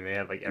everybody. I mean, they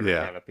have like every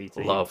Yeah. kind of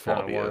pizza. Love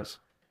Fabio's.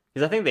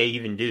 Because I think they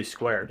even do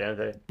square, don't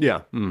they?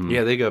 Yeah. Mhm.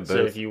 Yeah, they got So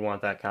both. if you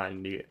want that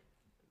kind,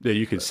 Yeah,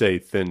 you could say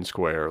thin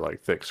square,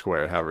 like thick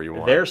square, however you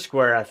want. their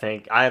square, I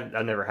think I've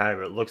never had it,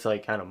 but it looks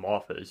like kind of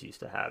Moffo's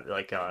used to have.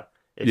 Like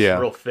it's Yeah.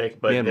 real thick,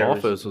 but Yeah, there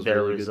Moffo's was there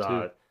really was good,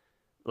 too.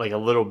 like a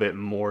little bit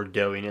more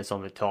doughiness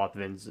on the top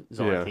than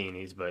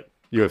Zontini's, but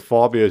Yeah,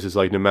 Fabio's is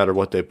like no matter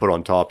what they put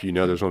on top, you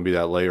know there's going to be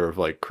that layer of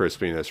like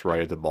crispiness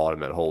right at the bottom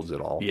that holds it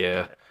all.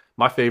 Yeah.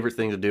 My favorite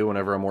thing to do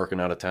whenever I'm working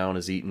out of town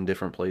is eating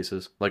different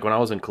places. Like when I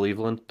was in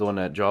Cleveland doing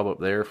that job up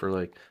there for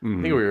like, I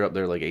think we were up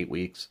there like 8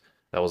 weeks.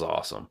 That was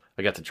awesome.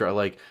 I got to try,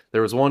 like,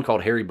 there was one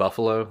called Harry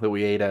Buffalo that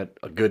we ate at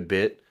a good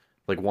bit,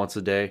 like once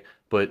a day.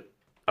 But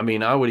I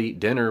mean, I would eat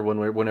dinner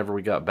whenever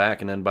we got back,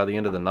 and then by the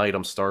end of the night,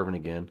 I'm starving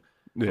again.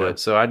 Yeah. But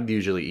so I'd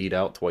usually eat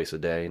out twice a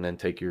day and then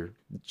take your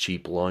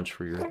cheap lunch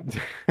for your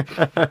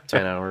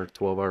 10-hour,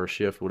 12-hour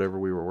shift, whatever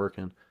we were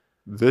working.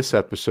 This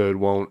episode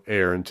won't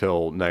air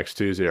until next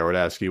Tuesday. I would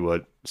ask you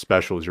what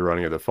specials you're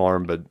running at the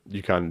farm, but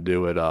you kind of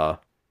do it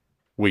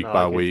week I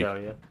by could week. tell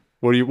you.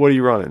 What are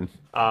you running?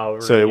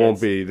 We're So it gonna won't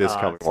get, be this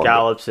coming one,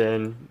 scallops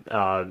in,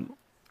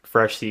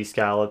 fresh sea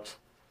scallops,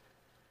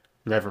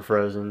 never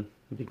frozen.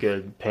 Be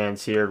good, pan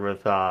seared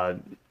with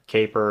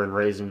caper and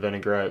raisin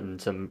vinaigrette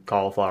and some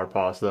cauliflower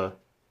pasta.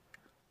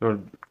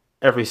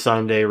 Every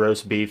Sunday,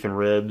 roast beef and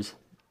ribs.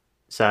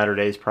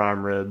 Saturdays,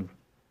 prime rib.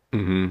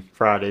 Mm-hmm.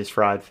 Fridays,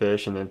 fried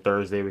fish, and then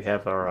Thursday we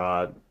have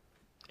our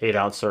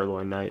 8-ounce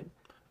sirloin night.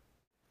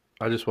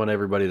 I just want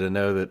everybody to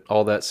know that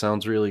all that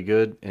sounds really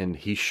good, and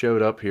he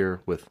showed up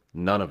here with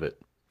none of it.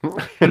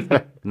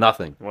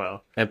 Nothing.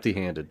 Well,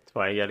 Empty-handed. that's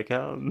why you got to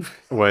come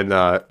When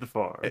to the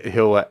farm.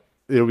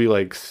 it'll be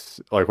like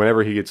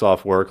whenever he gets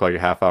off work, like a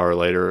half hour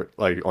later,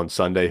 like on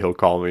Sunday, he'll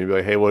call me and be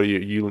like, "Hey, what are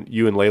you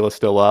and Layla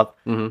still up?"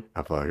 Mhm.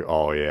 I'm like,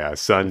 "Oh yeah,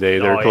 Sunday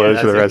they're Oh, yeah, closed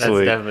for the that's rest of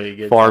the definitely a week."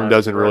 good Farm time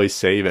doesn't for really it.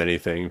 save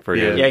anything for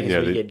Yeah. you. Yeah, you because know,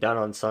 we the- get done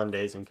on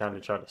Sundays and kind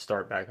of try to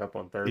start back up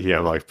on Thursday. yeah,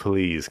 I'm like,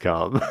 please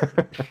come.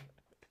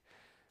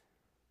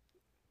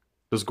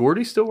 Does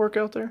Gordy still work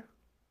out there?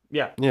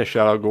 Yeah. Yeah,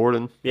 shout out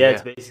Gordon. Yeah, Yeah.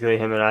 it's basically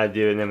him and I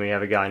do, and then we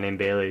have a guy named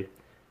Bailey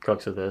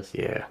cooks with us.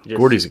 Yeah. Just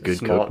Gordy's a good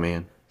small- cook,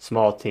 man.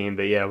 Small team,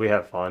 but yeah, we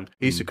have fun.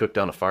 He used to cook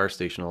down a fire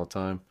station all the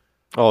time.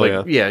 Oh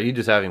Like, yeah, you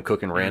just have him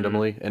cooking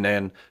randomly. And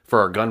then for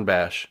our gun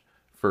bash,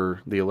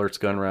 for the Alerts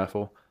gun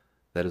raffle,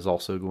 that is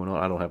also going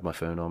on. I don't have my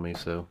phone on me,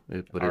 but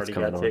it's Already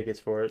coming got on. tickets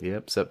for it.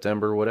 Yep,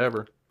 September,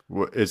 whatever.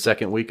 It's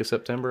second week of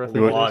September, I A think.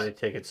 it lot is. of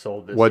tickets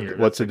sold this year.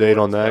 what's the That's date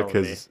what on that? it's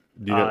telling me. Because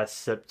you know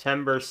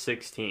September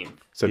 16th.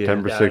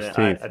 September Yeah. Down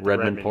 16th. at the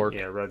Redmond Park?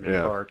 Yeah, Redmond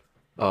Yeah. Park.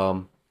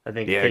 I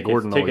think Yeah,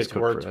 Gordon always tickets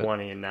cooked were for that.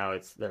 20 and now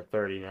they're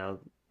 30 now.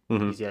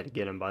 Mhm. Easy had to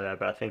get them by that,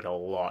 but I think a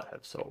lot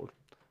have sold.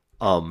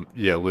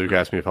 Yeah, Luke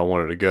asked me if I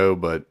wanted to go,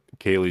 but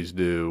Kaylee's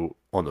due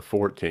on the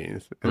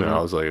 14th, and I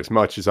was like, as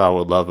much as I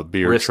would love a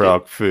beer Risk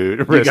truck, food,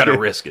 You got to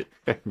risk it.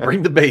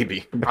 Bring the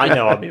baby. I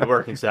know I'll be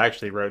working, so I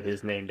actually wrote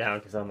his name down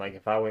because I'm like,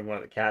 if I win one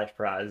of the cash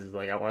prizes,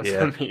 like I want Yeah.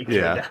 somebody to go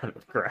Yeah. down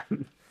with crap.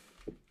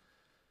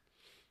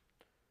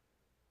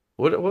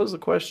 What was the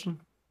question?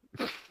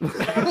 we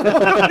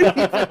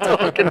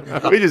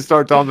just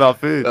start talking about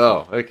food.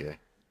 Oh, okay.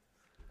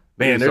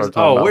 Man, We there's start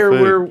talking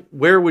about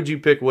where would you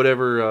pick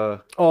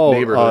whatever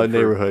neighborhood,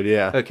 neighborhood for-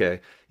 yeah. Okay.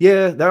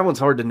 Yeah, that one's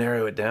hard to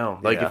narrow it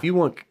down. Like Yeah. if you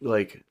want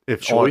like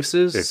If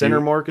choices, if center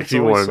you- market's if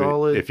you always want,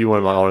 solid. If you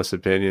want my honest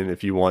opinion,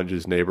 if you want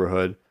just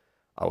neighborhood,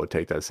 I would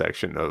take that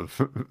section of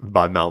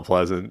by Mount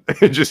Pleasant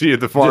and just eat at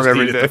the farm Just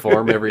every eat day. at the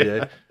farm every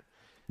day.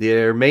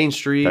 Yeah, Main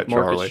Street, Pet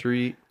Market Charlie.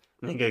 Street.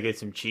 I think I get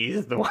some cheese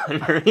at the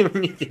winery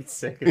when you get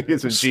sick of it.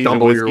 Get some cheese and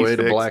Stumble your whiskey way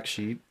to sticks. Black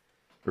Sheep,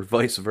 or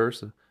vice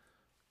versa.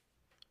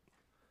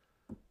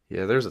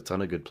 Yeah, there's a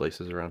ton of good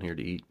places around here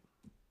to eat.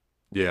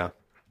 Yeah.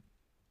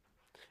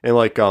 And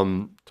like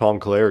Tom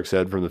Cleric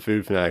said from the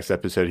Food Fanatics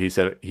episode, he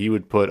said he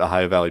would put a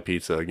High Valley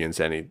pizza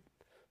against anybody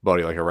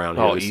like around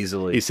here. Oh,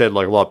 easily. He said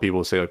like a lot of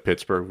people say like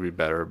Pittsburgh would be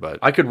better, but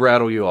I could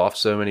rattle you off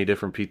so many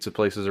different pizza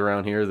places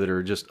around here that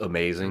are just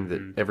amazing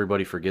that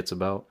everybody forgets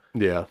about.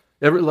 yeah.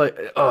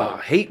 I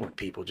hate when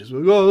people just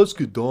like, oh, let's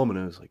get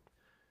Domino's. Like,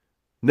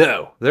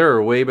 no, there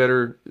are way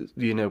better,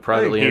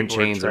 privately owned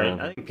chains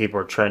around. I think people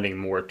are trending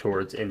more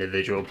towards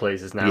individual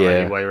places now Yeah.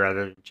 anyway,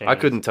 rather than chains. I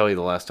couldn't tell you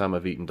the last time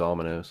I've eaten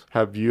Domino's.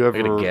 Have you I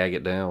gotta ever gag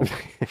it down.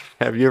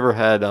 have you ever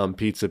had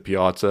Pizza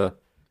Piazza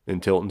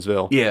in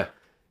Tiltonsville? Yeah.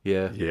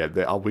 Yeah,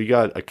 we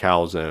got a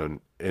calzone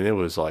and it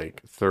was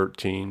like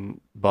 $13,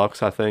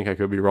 I think. I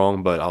could be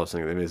wrong, but I was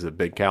thinking it is a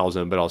big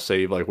calzone, but I'll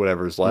save like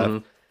whatever's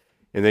left.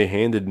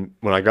 And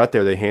when I got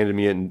there, they handed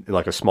me it in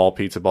like a small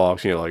pizza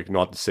box, like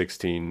not the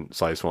 16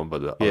 slice one,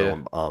 but the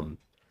other one,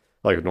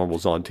 like a normal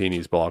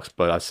Zontini's box.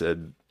 But I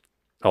said,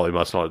 oh, they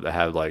must not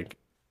have like,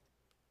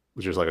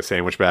 just like a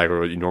sandwich bag or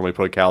what you normally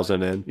put a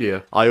calzone in.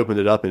 Yeah. I opened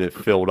it up and it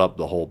filled up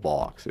the whole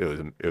box.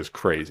 It was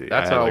crazy.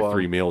 That's I had how, like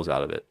 3 meals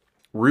out of it.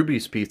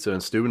 Ruby's Pizza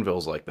in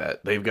Steubenville's like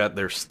that. They've got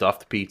their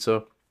stuffed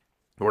pizza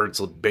where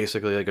it's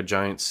basically like a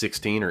giant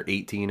 16 or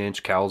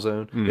 18-inch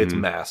calzone. It's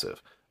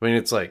massive. I mean,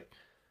 it's like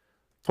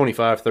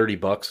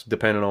 $25-$30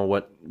 depending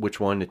on which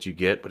one that you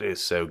get, but it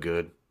is so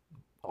good.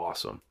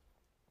 Awesome.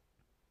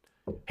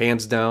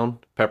 Hands down,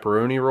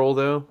 pepperoni roll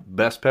though,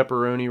 best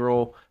pepperoni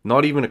roll,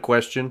 not even a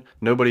question,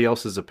 nobody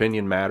else's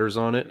opinion matters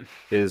on it,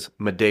 is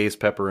Madei's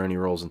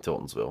pepperoni rolls in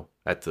Tiltonsville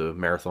at the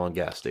Marathon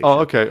gas station. Oh,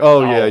 okay.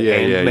 Oh, yeah,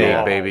 Handmade,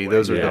 yeah. baby.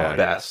 Those are Yeah. the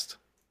best.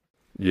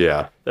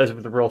 Yeah. Those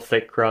with the real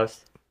thick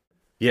crust.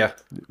 Yeah.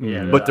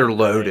 Yeah, But they're I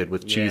loaded think-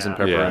 with cheese and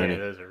yeah, pepperoni. Yeah,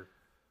 those are.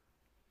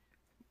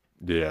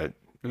 Yeah.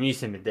 When you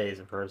said Days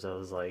at first, I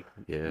was like,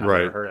 Yeah. I've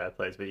Right. never heard of that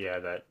place, but yeah,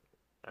 that.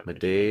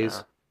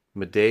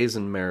 Madei's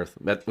and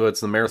Marathon. Well,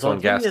 it's the Marathon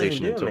gas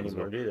station in do them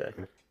anymore, Tiltonsville. do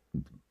they?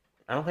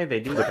 I don't think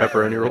they do The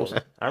pepperoni rolls?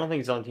 I don't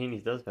think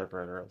Zontini's does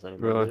pepperoni rolls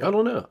anymore. Really? do they? I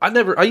don't know.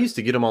 I used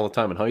to get them all the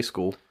time in high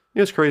school. You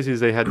know, what's crazy is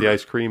they had the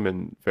ice cream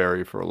in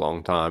Ferry for a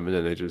long time, and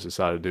then they just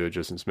decided to do it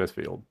just in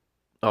Smithfield.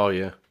 Oh,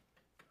 yeah.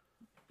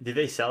 Did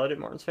they sell it at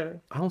Martin's Ferry?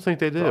 I don't think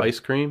they do. The ice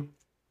cream?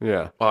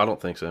 Yeah, Oh, I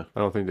don't think so. I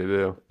don't think they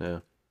do. Yeah.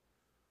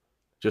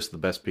 Just the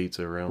best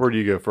pizza around. Where do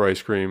you go for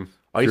ice cream?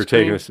 Ice If you're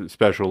taking cream? a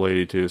special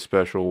lady to a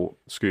special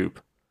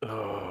scoop.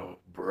 Oh,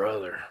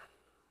 brother.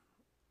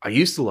 I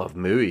used to love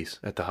Mooey's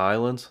at the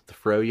Highlands, the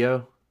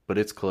Froyo, but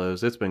it's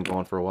closed. It's been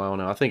gone for a while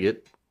now. I think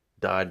it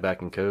died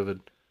back in COVID,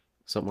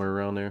 somewhere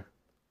around there.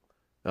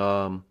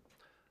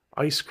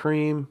 Ice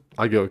cream.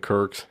 I go with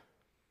Kirk's.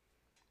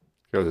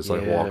 Because it's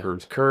like yeah,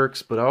 Walker's.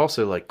 Kirk's, but I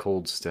also like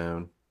Cold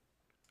Stone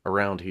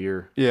around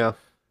here. Yeah.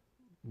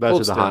 That's Cold at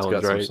the Stone's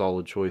Highlands, got some right?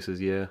 solid choices,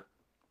 yeah.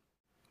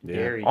 Yeah.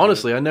 Dairy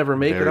Honestly, I never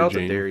make it Dairy out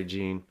Gene. to Dairy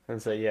Gene.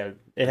 And so yeah,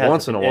 it has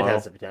Once in a while. It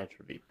has the potential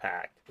to be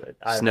packed. But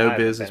Snow I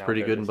haven't Biz been is out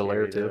pretty there good in this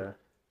Belair, year too. either.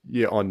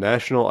 Yeah, on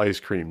National Ice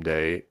Cream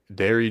Day,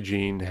 Dairy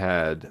Gene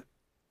had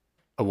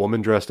a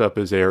woman dressed up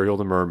as Ariel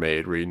the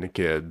Mermaid reading to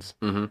kids.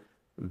 Mm-hmm.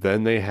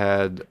 Then they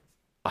had,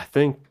 I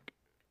think,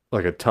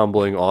 like a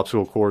tumbling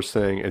obstacle course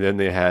thing, and then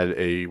they had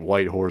a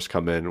white horse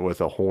come in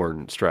with a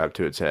horn strapped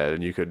to its head,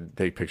 and you could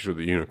take pictures of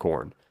the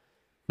unicorn.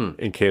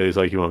 And Kaylee's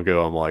like, "You want to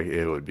go?" I'm like,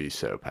 "It would be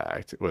so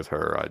packed with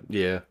her.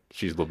 Yeah.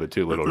 She's a little bit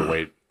too little to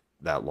wait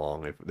that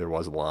long if there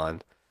was a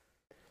line."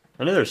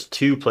 I know there's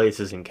 2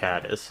 places in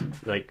Caddis.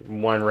 Like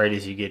one right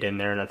as you get in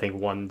there, and I think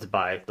one's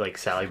by like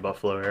Sally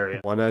Buffalo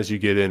area. One as you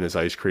get in is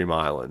Ice Cream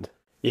Island.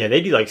 Yeah,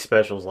 they do like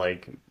specials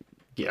like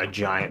a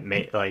giant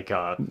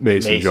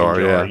Mason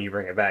jar, yeah. and you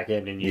bring it back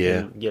in and you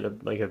Yeah. can get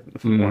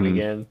one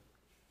again.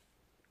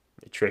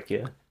 They trick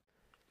you.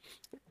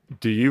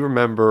 Do you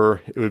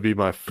remember, it would be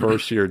my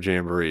first year at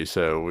Jamboree,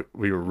 so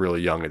we were really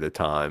young at the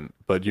time,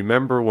 but you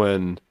remember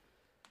when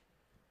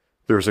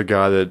There's a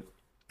guy that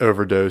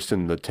overdosed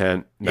in the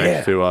tent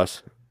next to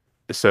us.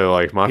 So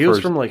like He was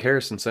from like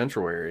Harrison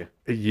Central area.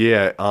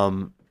 yeah,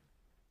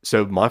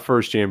 so my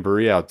first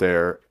jamboree out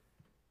there,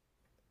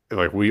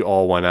 like we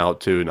all went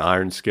out to an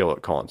Iron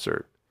Skillet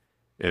concert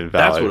in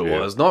Valley That's what View. it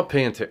was. Not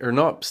Panther or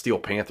not Steel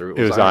Panther. It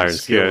was Iron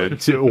Skillet.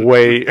 It's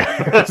way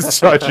it's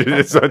such a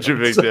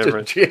big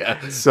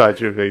difference.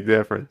 Such a big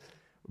difference.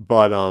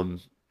 But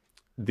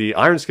the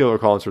Iron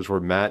Skillet concerts where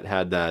Matt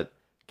had that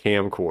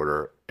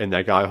camcorder and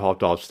that guy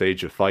hopped off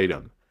stage to fight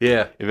him.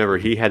 Yeah. Remember,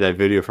 he had that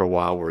video for a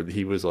while where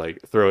he was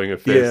like throwing a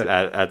fist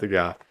at the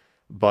guy.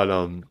 But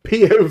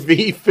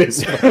POV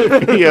fist fight.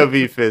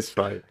 POV fist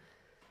fight.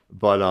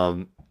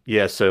 But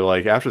yeah, so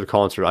like after the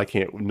concert,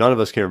 none of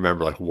us can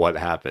remember like what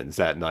happens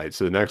that night.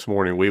 So the next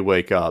morning we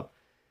wake up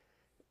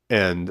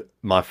and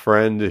my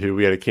friend who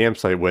we had a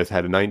campsite with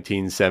had a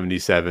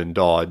 1977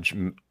 Dodge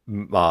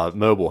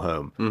mobile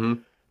home. Mm-hmm.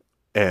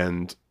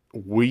 And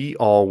we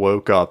all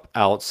woke up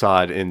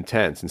outside in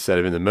tents instead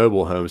of in the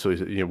mobile home. So we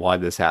said, why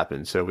this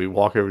happened? So we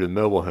walk over to the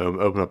mobile home,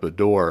 open up the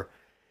door,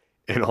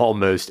 and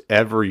almost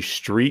every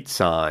street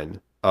sign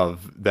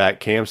of that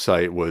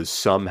campsite was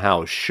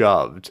somehow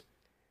shoved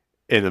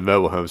in the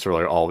mobile home. So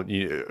we're like,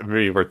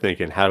 we were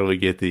thinking, how do we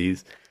get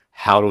these?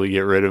 How do we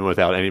get rid of them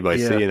without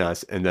anybody seeing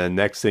us? And then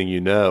next thing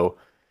you know,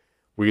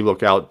 we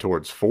look out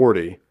towards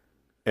 40,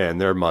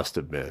 and there must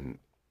have been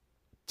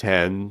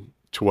 10,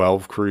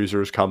 12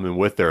 cruisers coming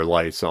with their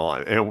lights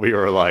on. And we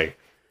were like,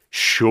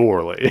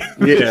 surely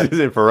this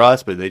isn't for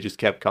us, but they just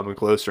kept coming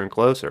closer and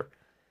closer.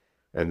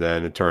 And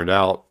then it turned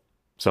out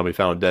somebody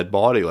found a dead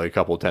body like a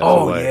couple of tents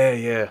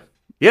away.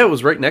 Yeah, it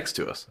was right next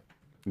to us.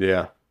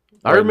 Yeah.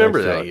 I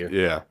remember that year.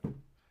 Yeah.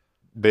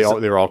 They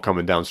were all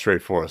coming down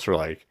straight for us. We're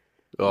like,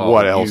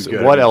 what else?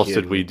 What else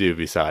did we do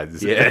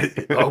besides? Yeah.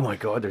 Oh my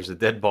God, there's a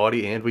dead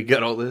body and we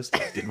got all this.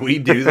 Did we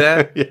do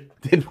that?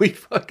 Did we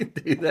fucking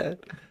do that?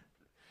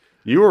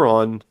 You were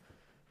on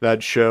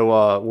that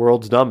show,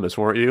 World's Dumbest,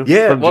 weren't you?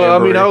 Yeah.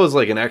 Well, I mean, I was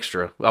like an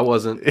extra. I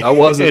wasn't the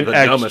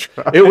dumbest.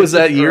 It was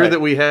that year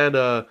that we had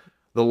the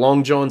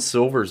Long John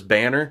Silver's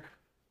banner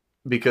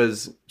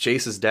because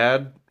Chase's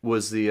dad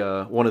was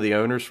the one of the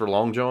owners for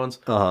Long John's,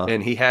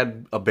 and he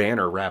had a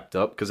banner wrapped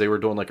up because they were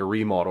doing like a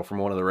remodel from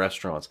one of the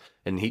restaurants,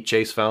 and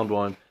Chase found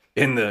one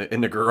in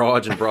the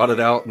garage and brought it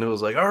out, and it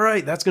was like, all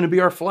right, that's going to be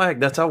our flag.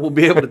 That's how we'll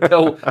be able to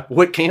tell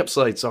what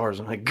campsite's ours.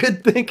 I'm like,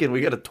 good thinking.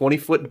 We got a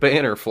 20-foot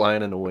banner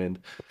flying in the wind.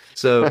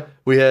 So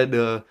we had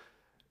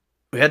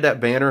that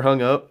banner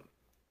hung up,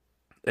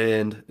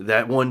 and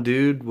that one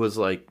dude was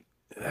like,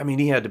 I mean,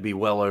 he had to be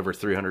well over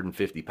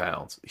 350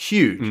 pounds.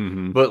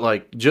 Huge, but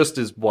like just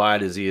as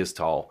wide as he is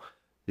tall.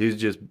 He was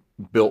just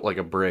built like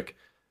a brick.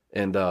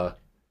 And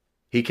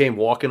he came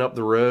walking up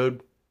the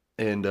road,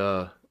 and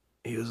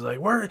he was like,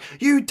 "Where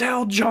you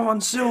tell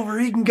John Silver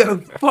he can go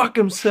fuck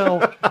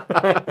himself."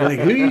 Like,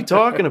 who are you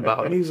talking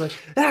about? And he was like,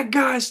 "That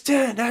guy's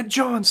tent, that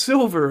John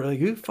Silver." Like,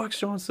 who the fuck's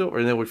John Silver?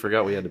 And then we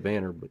forgot we had the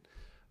banner.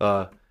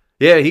 But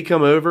yeah, he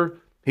come over.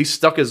 He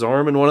stuck his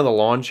arm in one of the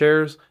lawn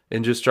chairs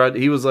and just tried.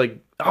 He was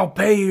like, "I'll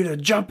pay you to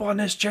jump on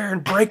this chair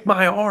and break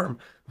my arm."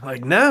 I'm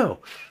like, no.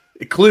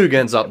 Klug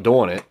ends up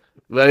doing it.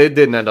 But it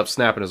didn't end up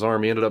snapping his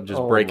arm. He ended up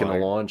just breaking the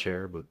lawn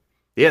chair. But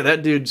yeah,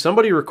 that dude,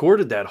 somebody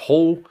recorded that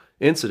whole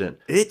incident.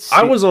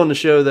 I was on the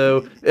show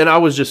though, and I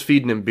was just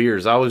feeding him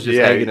beers. I was just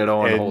egging it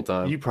on the whole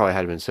time. You probably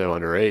had been so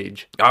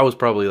underage. I was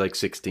probably like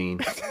 16.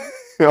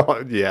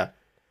 Yeah.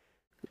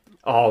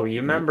 Oh,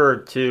 you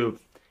remember too?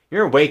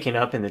 You're waking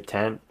up in the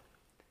tent,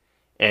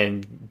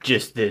 and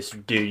just this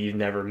dude you've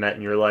never met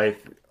in your life,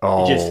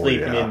 just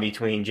sleeping in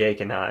between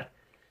Jake and I.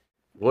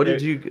 What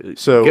did you?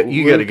 So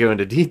you got to go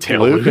into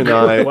detail. Luke and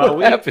I. Well,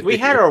 we had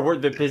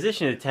the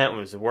position of the tent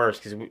was the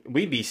worst because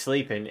we'd be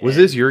sleeping. Was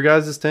this your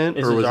guys' tent,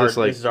 or was this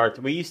like? This is our.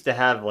 We used to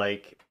have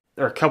like,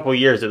 or a couple of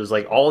years. It was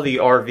like all the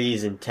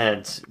RVs and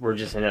tents were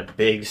just in a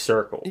big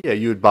circle. Yeah,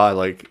 you would buy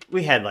like.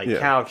 We had like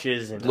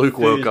couches and Luke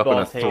woke up in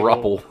a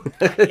throuple,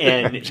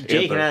 and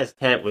Jake and I's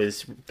tent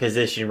was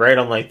positioned right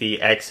on like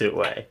the exit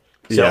way.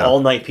 So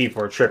all night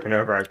people were tripping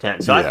over our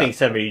tent. So I think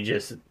somebody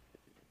just.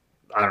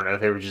 I don't know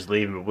if they were just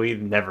leaving, but we've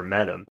never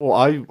met them. Well,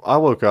 I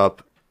woke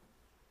up,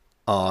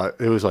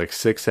 it was like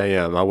 6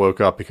 a.m. I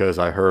woke up because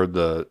I heard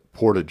the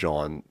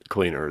Porta-John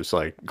cleaners,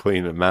 like,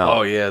 cleaning them out.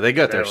 Oh, yeah. They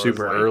got there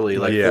super early,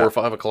 like 4 or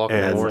 5 o'clock in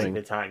the morning.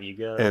 Like the time you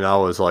go. And I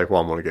was like, well,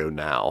 I'm going to go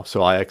now.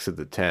 So I exit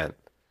the tent,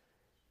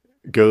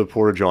 go to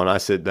Porta-John, I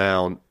sit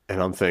down,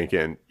 and I'm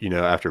thinking,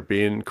 after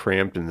being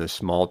cramped in this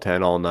small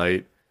tent all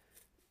night,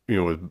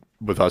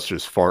 with us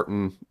just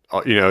farting,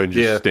 and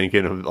just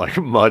stinking of like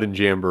mud and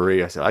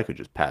jamboree, I said I could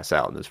just pass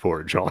out in this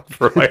Porta-John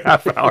for like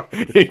half an hour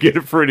and get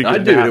a pretty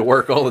good I do it at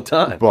work all the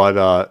time. But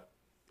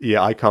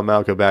I come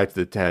out, go back to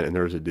the tent, and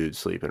there's a dude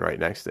sleeping right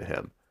next to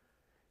him,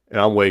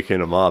 and I'm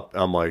waking him up.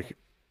 I'm like,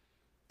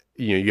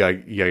 you gotta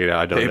get out.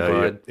 I don't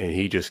know you. And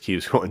he just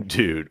keeps going,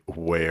 dude,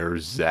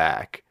 where's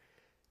Zach?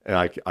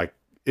 And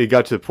it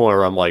got to the point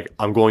where I'm like,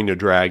 I'm going to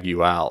drag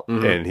you out.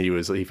 And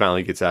he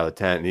finally gets out of the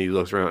tent and he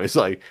looks around. It's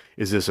like,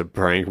 is this a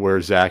prank?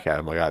 Where's Zach at?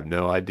 I'm like, I have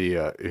no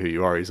idea who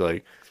you are. He's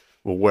like,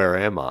 well, where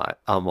am I?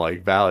 I'm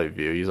like, Valley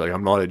View. He's like,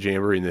 I'm not at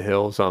Jamboree in the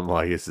Hills. So I'm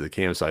like, this is the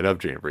campsite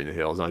of Jamboree in the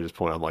Hills. And I just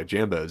point, I'm like,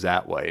 Jambo's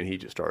that way. And he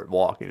just started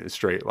walking in a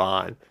straight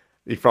line.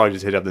 He probably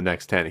just hit up the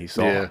next 10 he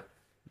saw. Yeah.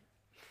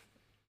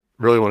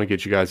 Really want to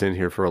get you guys in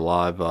here for a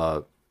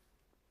live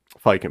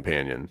fight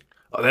companion.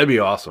 Oh, that'd be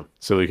awesome.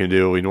 So we can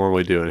do what we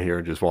normally do in here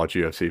and just watch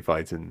UFC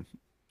fights and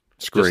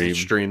scream.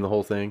 Just stream the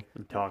whole thing.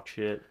 And talk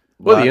shit.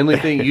 Well, the only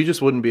thing, you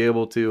just wouldn't be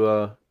able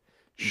to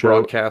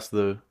broadcast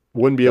the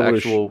wouldn't be able to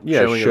actual show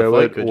showing of the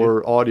fight, it could you?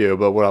 or audio,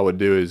 but what I would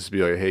do is be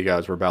like, hey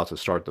guys, we're about to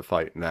start the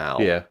fight now.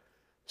 Yeah.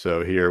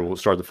 So here we'll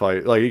start the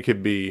fight. Like it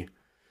could be,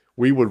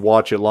 we would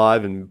watch it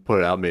live and put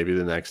it out maybe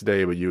the next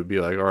day, but you would be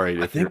like, all right.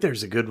 I think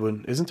there's a good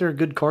one. Isn't there a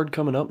good card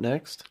coming up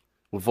next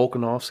with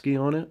Volkanovski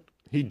on it?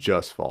 he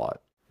just fought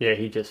Yeah,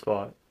 he just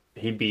fought.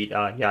 He beat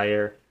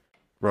Yair.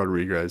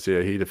 Rodriguez.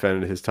 Yeah, he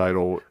defended his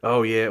title.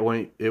 Oh yeah, it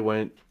went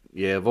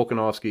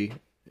Volkanovski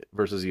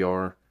versus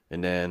Yar,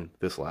 and then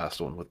this last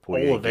one with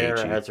Poirier.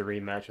 Oliveira has a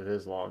rematch with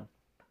Islam.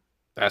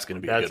 That's gonna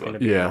be a That's good going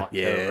to one. be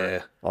Yeah.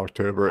 in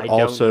October. October. I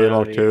don't Also in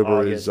know the October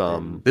August is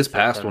and This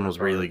past September one was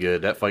really card.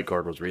 good. That fight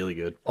card was really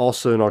good.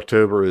 also in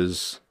October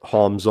is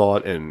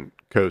Hamzat and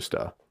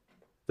Costa.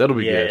 That'll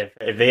be Yeah, good.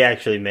 if they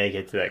actually make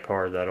it to that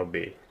card, that'll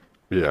be.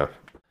 Yeah.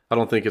 I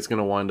don't think it's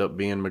gonna wind up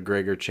being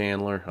McGregor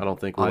Chandler. I don't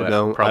think I we'll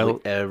don't- probably I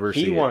don't- ever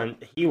see He it. won.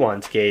 He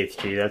won Skates,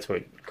 G. That's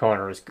what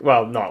Connor was.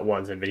 Well, not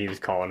won him, but he was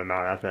calling him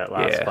out after that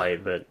last Yeah.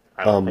 fight. But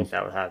I don't think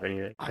that would happen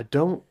either.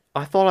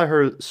 I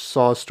thought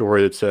saw a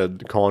story that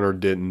said Connor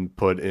didn't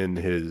put in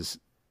his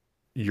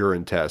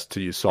urine test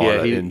till you saw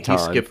that in he time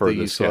skipped for the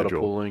the USADA schedule.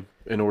 pooling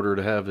in order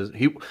to have his.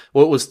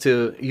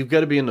 You've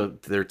got to be in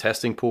their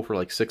testing pool for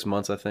like 6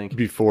 months, I think.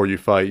 Before you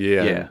fight,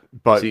 yeah. Yeah,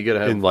 But so you got to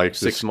have in like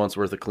 6 months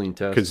worth of clean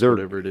tests, because they're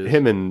whatever it is.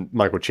 him and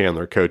Michael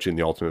Chandler coaching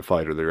the Ultimate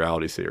Fighter, the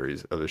reality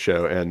series of the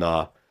show, and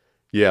by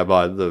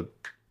the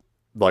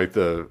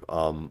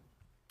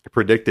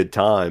predicted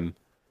time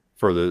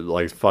for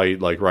the fight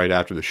right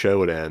after the show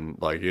would end,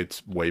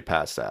 it's way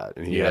past that,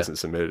 and he Yeah. hasn't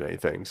submitted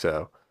anything.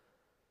 So,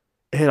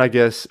 and I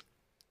guess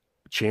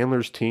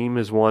Chandler's team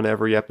has won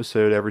every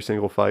episode, every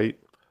single fight.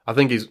 I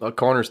think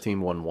Connor's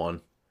team won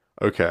one.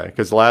 Okay,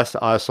 because last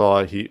I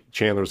saw,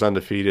 Chandler's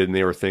undefeated, and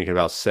they were thinking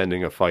about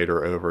sending a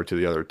fighter over to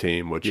the other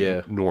team, which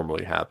Yeah.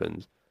 normally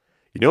happens.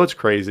 You know what's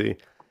crazy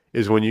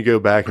is when you go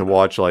back and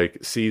watch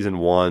season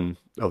 1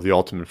 of the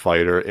Ultimate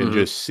Fighter and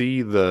just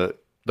see the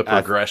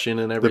progression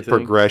and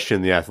everything.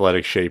 the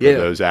athletic shape Yeah. of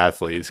those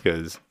athletes.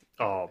 Because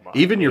Oh my!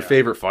 Even your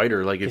favorite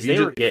fighter, like if they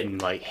you were getting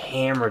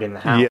hammered in the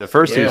house. yeah, the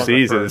first two on the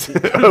seasons,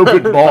 first-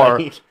 open bar.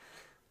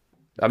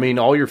 I mean,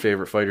 all your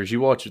favorite fighters,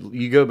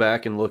 you go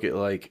back and look at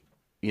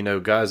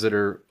guys that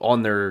are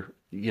on their,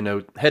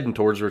 heading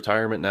towards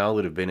retirement now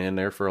that have been in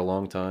there for a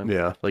long time.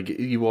 Yeah. Like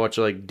you watch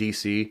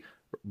DC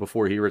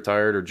before he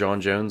retired, or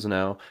John Jones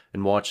now,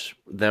 and watch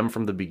them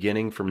from the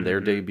beginning, from their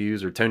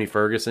debuts, or Tony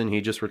Ferguson,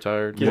 he just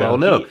retired. Yeah. Well,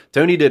 no,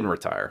 Tony didn't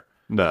retire.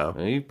 No,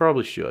 He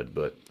probably should,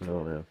 but I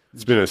don't know.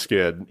 it's been a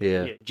skid.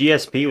 Yeah. Yeah,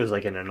 GSP was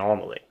like an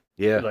anomaly.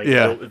 Yeah.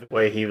 Yeah. The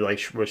way he was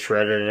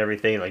shredded and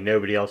everything,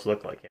 nobody else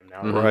looked like him.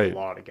 Now there's Right. a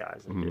lot of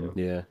guys that do.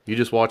 Yeah. You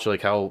just watch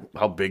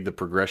how big the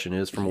progression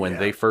is from when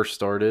they first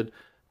started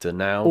to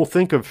now. Well,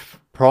 think of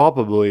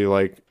probably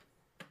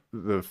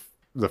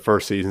the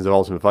first seasons of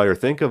Ultimate Fighter.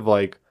 Think of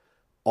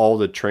all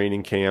the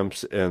training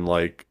camps and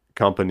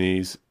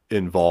companies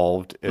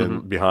involved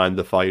and behind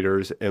the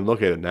fighters, and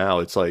look at it now.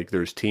 It's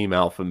there's Team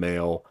Alpha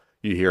Male.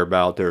 You hear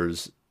about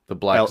there's The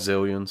Black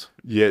Zillions.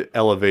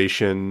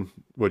 Elevation,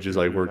 which is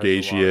where There's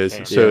a Gaethje lot of is.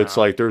 camps. So Yeah.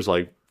 it's there's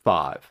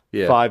five,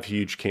 Yeah.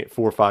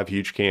 4 or 5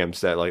 huge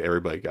camps that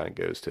everybody kind of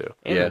goes to.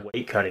 And Yeah. the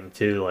weight cutting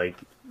too,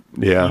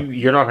 Yeah,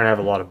 you're not gonna have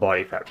a lot of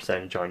body fat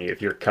percentage on you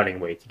if you're cutting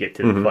weight to get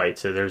to the fight.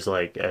 So there's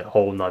a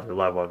whole nother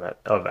level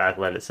of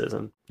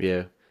athleticism.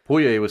 Yeah.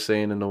 Poirier was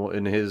saying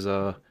in his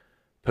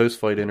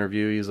post-fight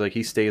interview, he's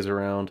he stays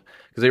around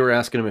because they were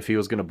asking him if he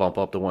was going to bump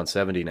up to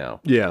 170 now.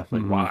 yeah.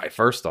 Why?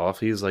 First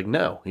off, he's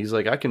no. He's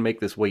I can make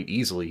this weight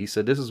easily. He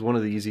said, this is one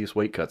of the easiest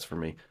weight cuts for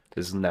me.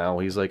 Is now.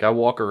 He's I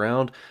walk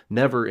around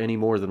never any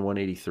more than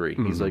 183.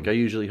 He's I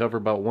usually hover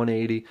about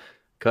 180,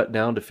 cut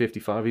down to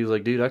 55. He's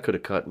dude, I could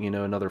have cut,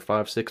 another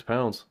 5-6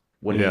 pounds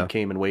when he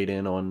came and weighed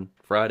in on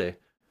Friday.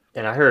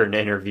 And I heard an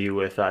interview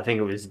with I think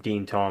it was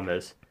Dean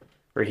Thomas,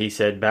 where he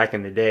said back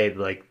in the day,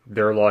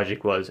 their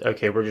logic was,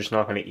 okay, we're just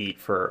not going to eat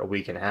for a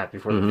week and a half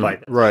before the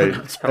fight. Right.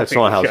 That's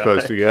not how it's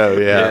supposed to go.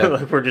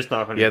 Yeah. We're just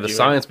not going to. Yeah, the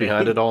science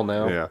behind it all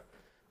now. Yeah.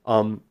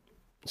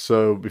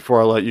 So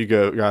before I let you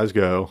guys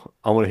go,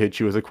 I want to hit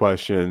you with a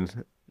question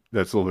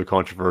that's a little bit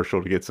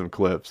controversial to get some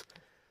clips.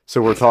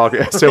 So we're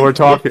talking. So we're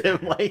talking.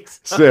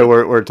 So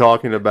we're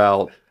talking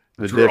about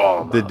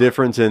the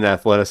difference in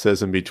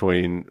athleticism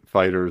between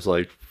fighters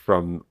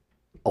from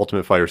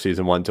Ultimate Fighter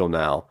season 1 till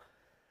now.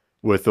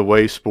 With the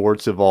way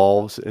sports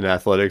evolves and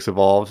athletics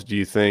evolves, do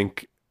you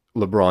think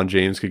LeBron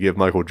James could give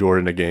Michael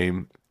Jordan a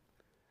game?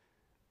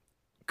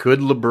 Could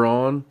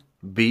LeBron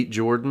beat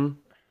Jordan?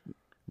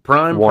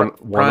 Prime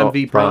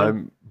v prime?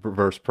 Prime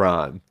versus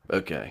prime.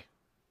 Okay.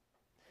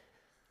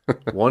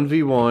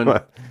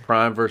 1v1,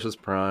 prime versus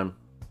prime.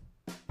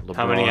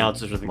 How many LeBron,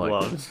 ounces are the like-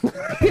 gloves?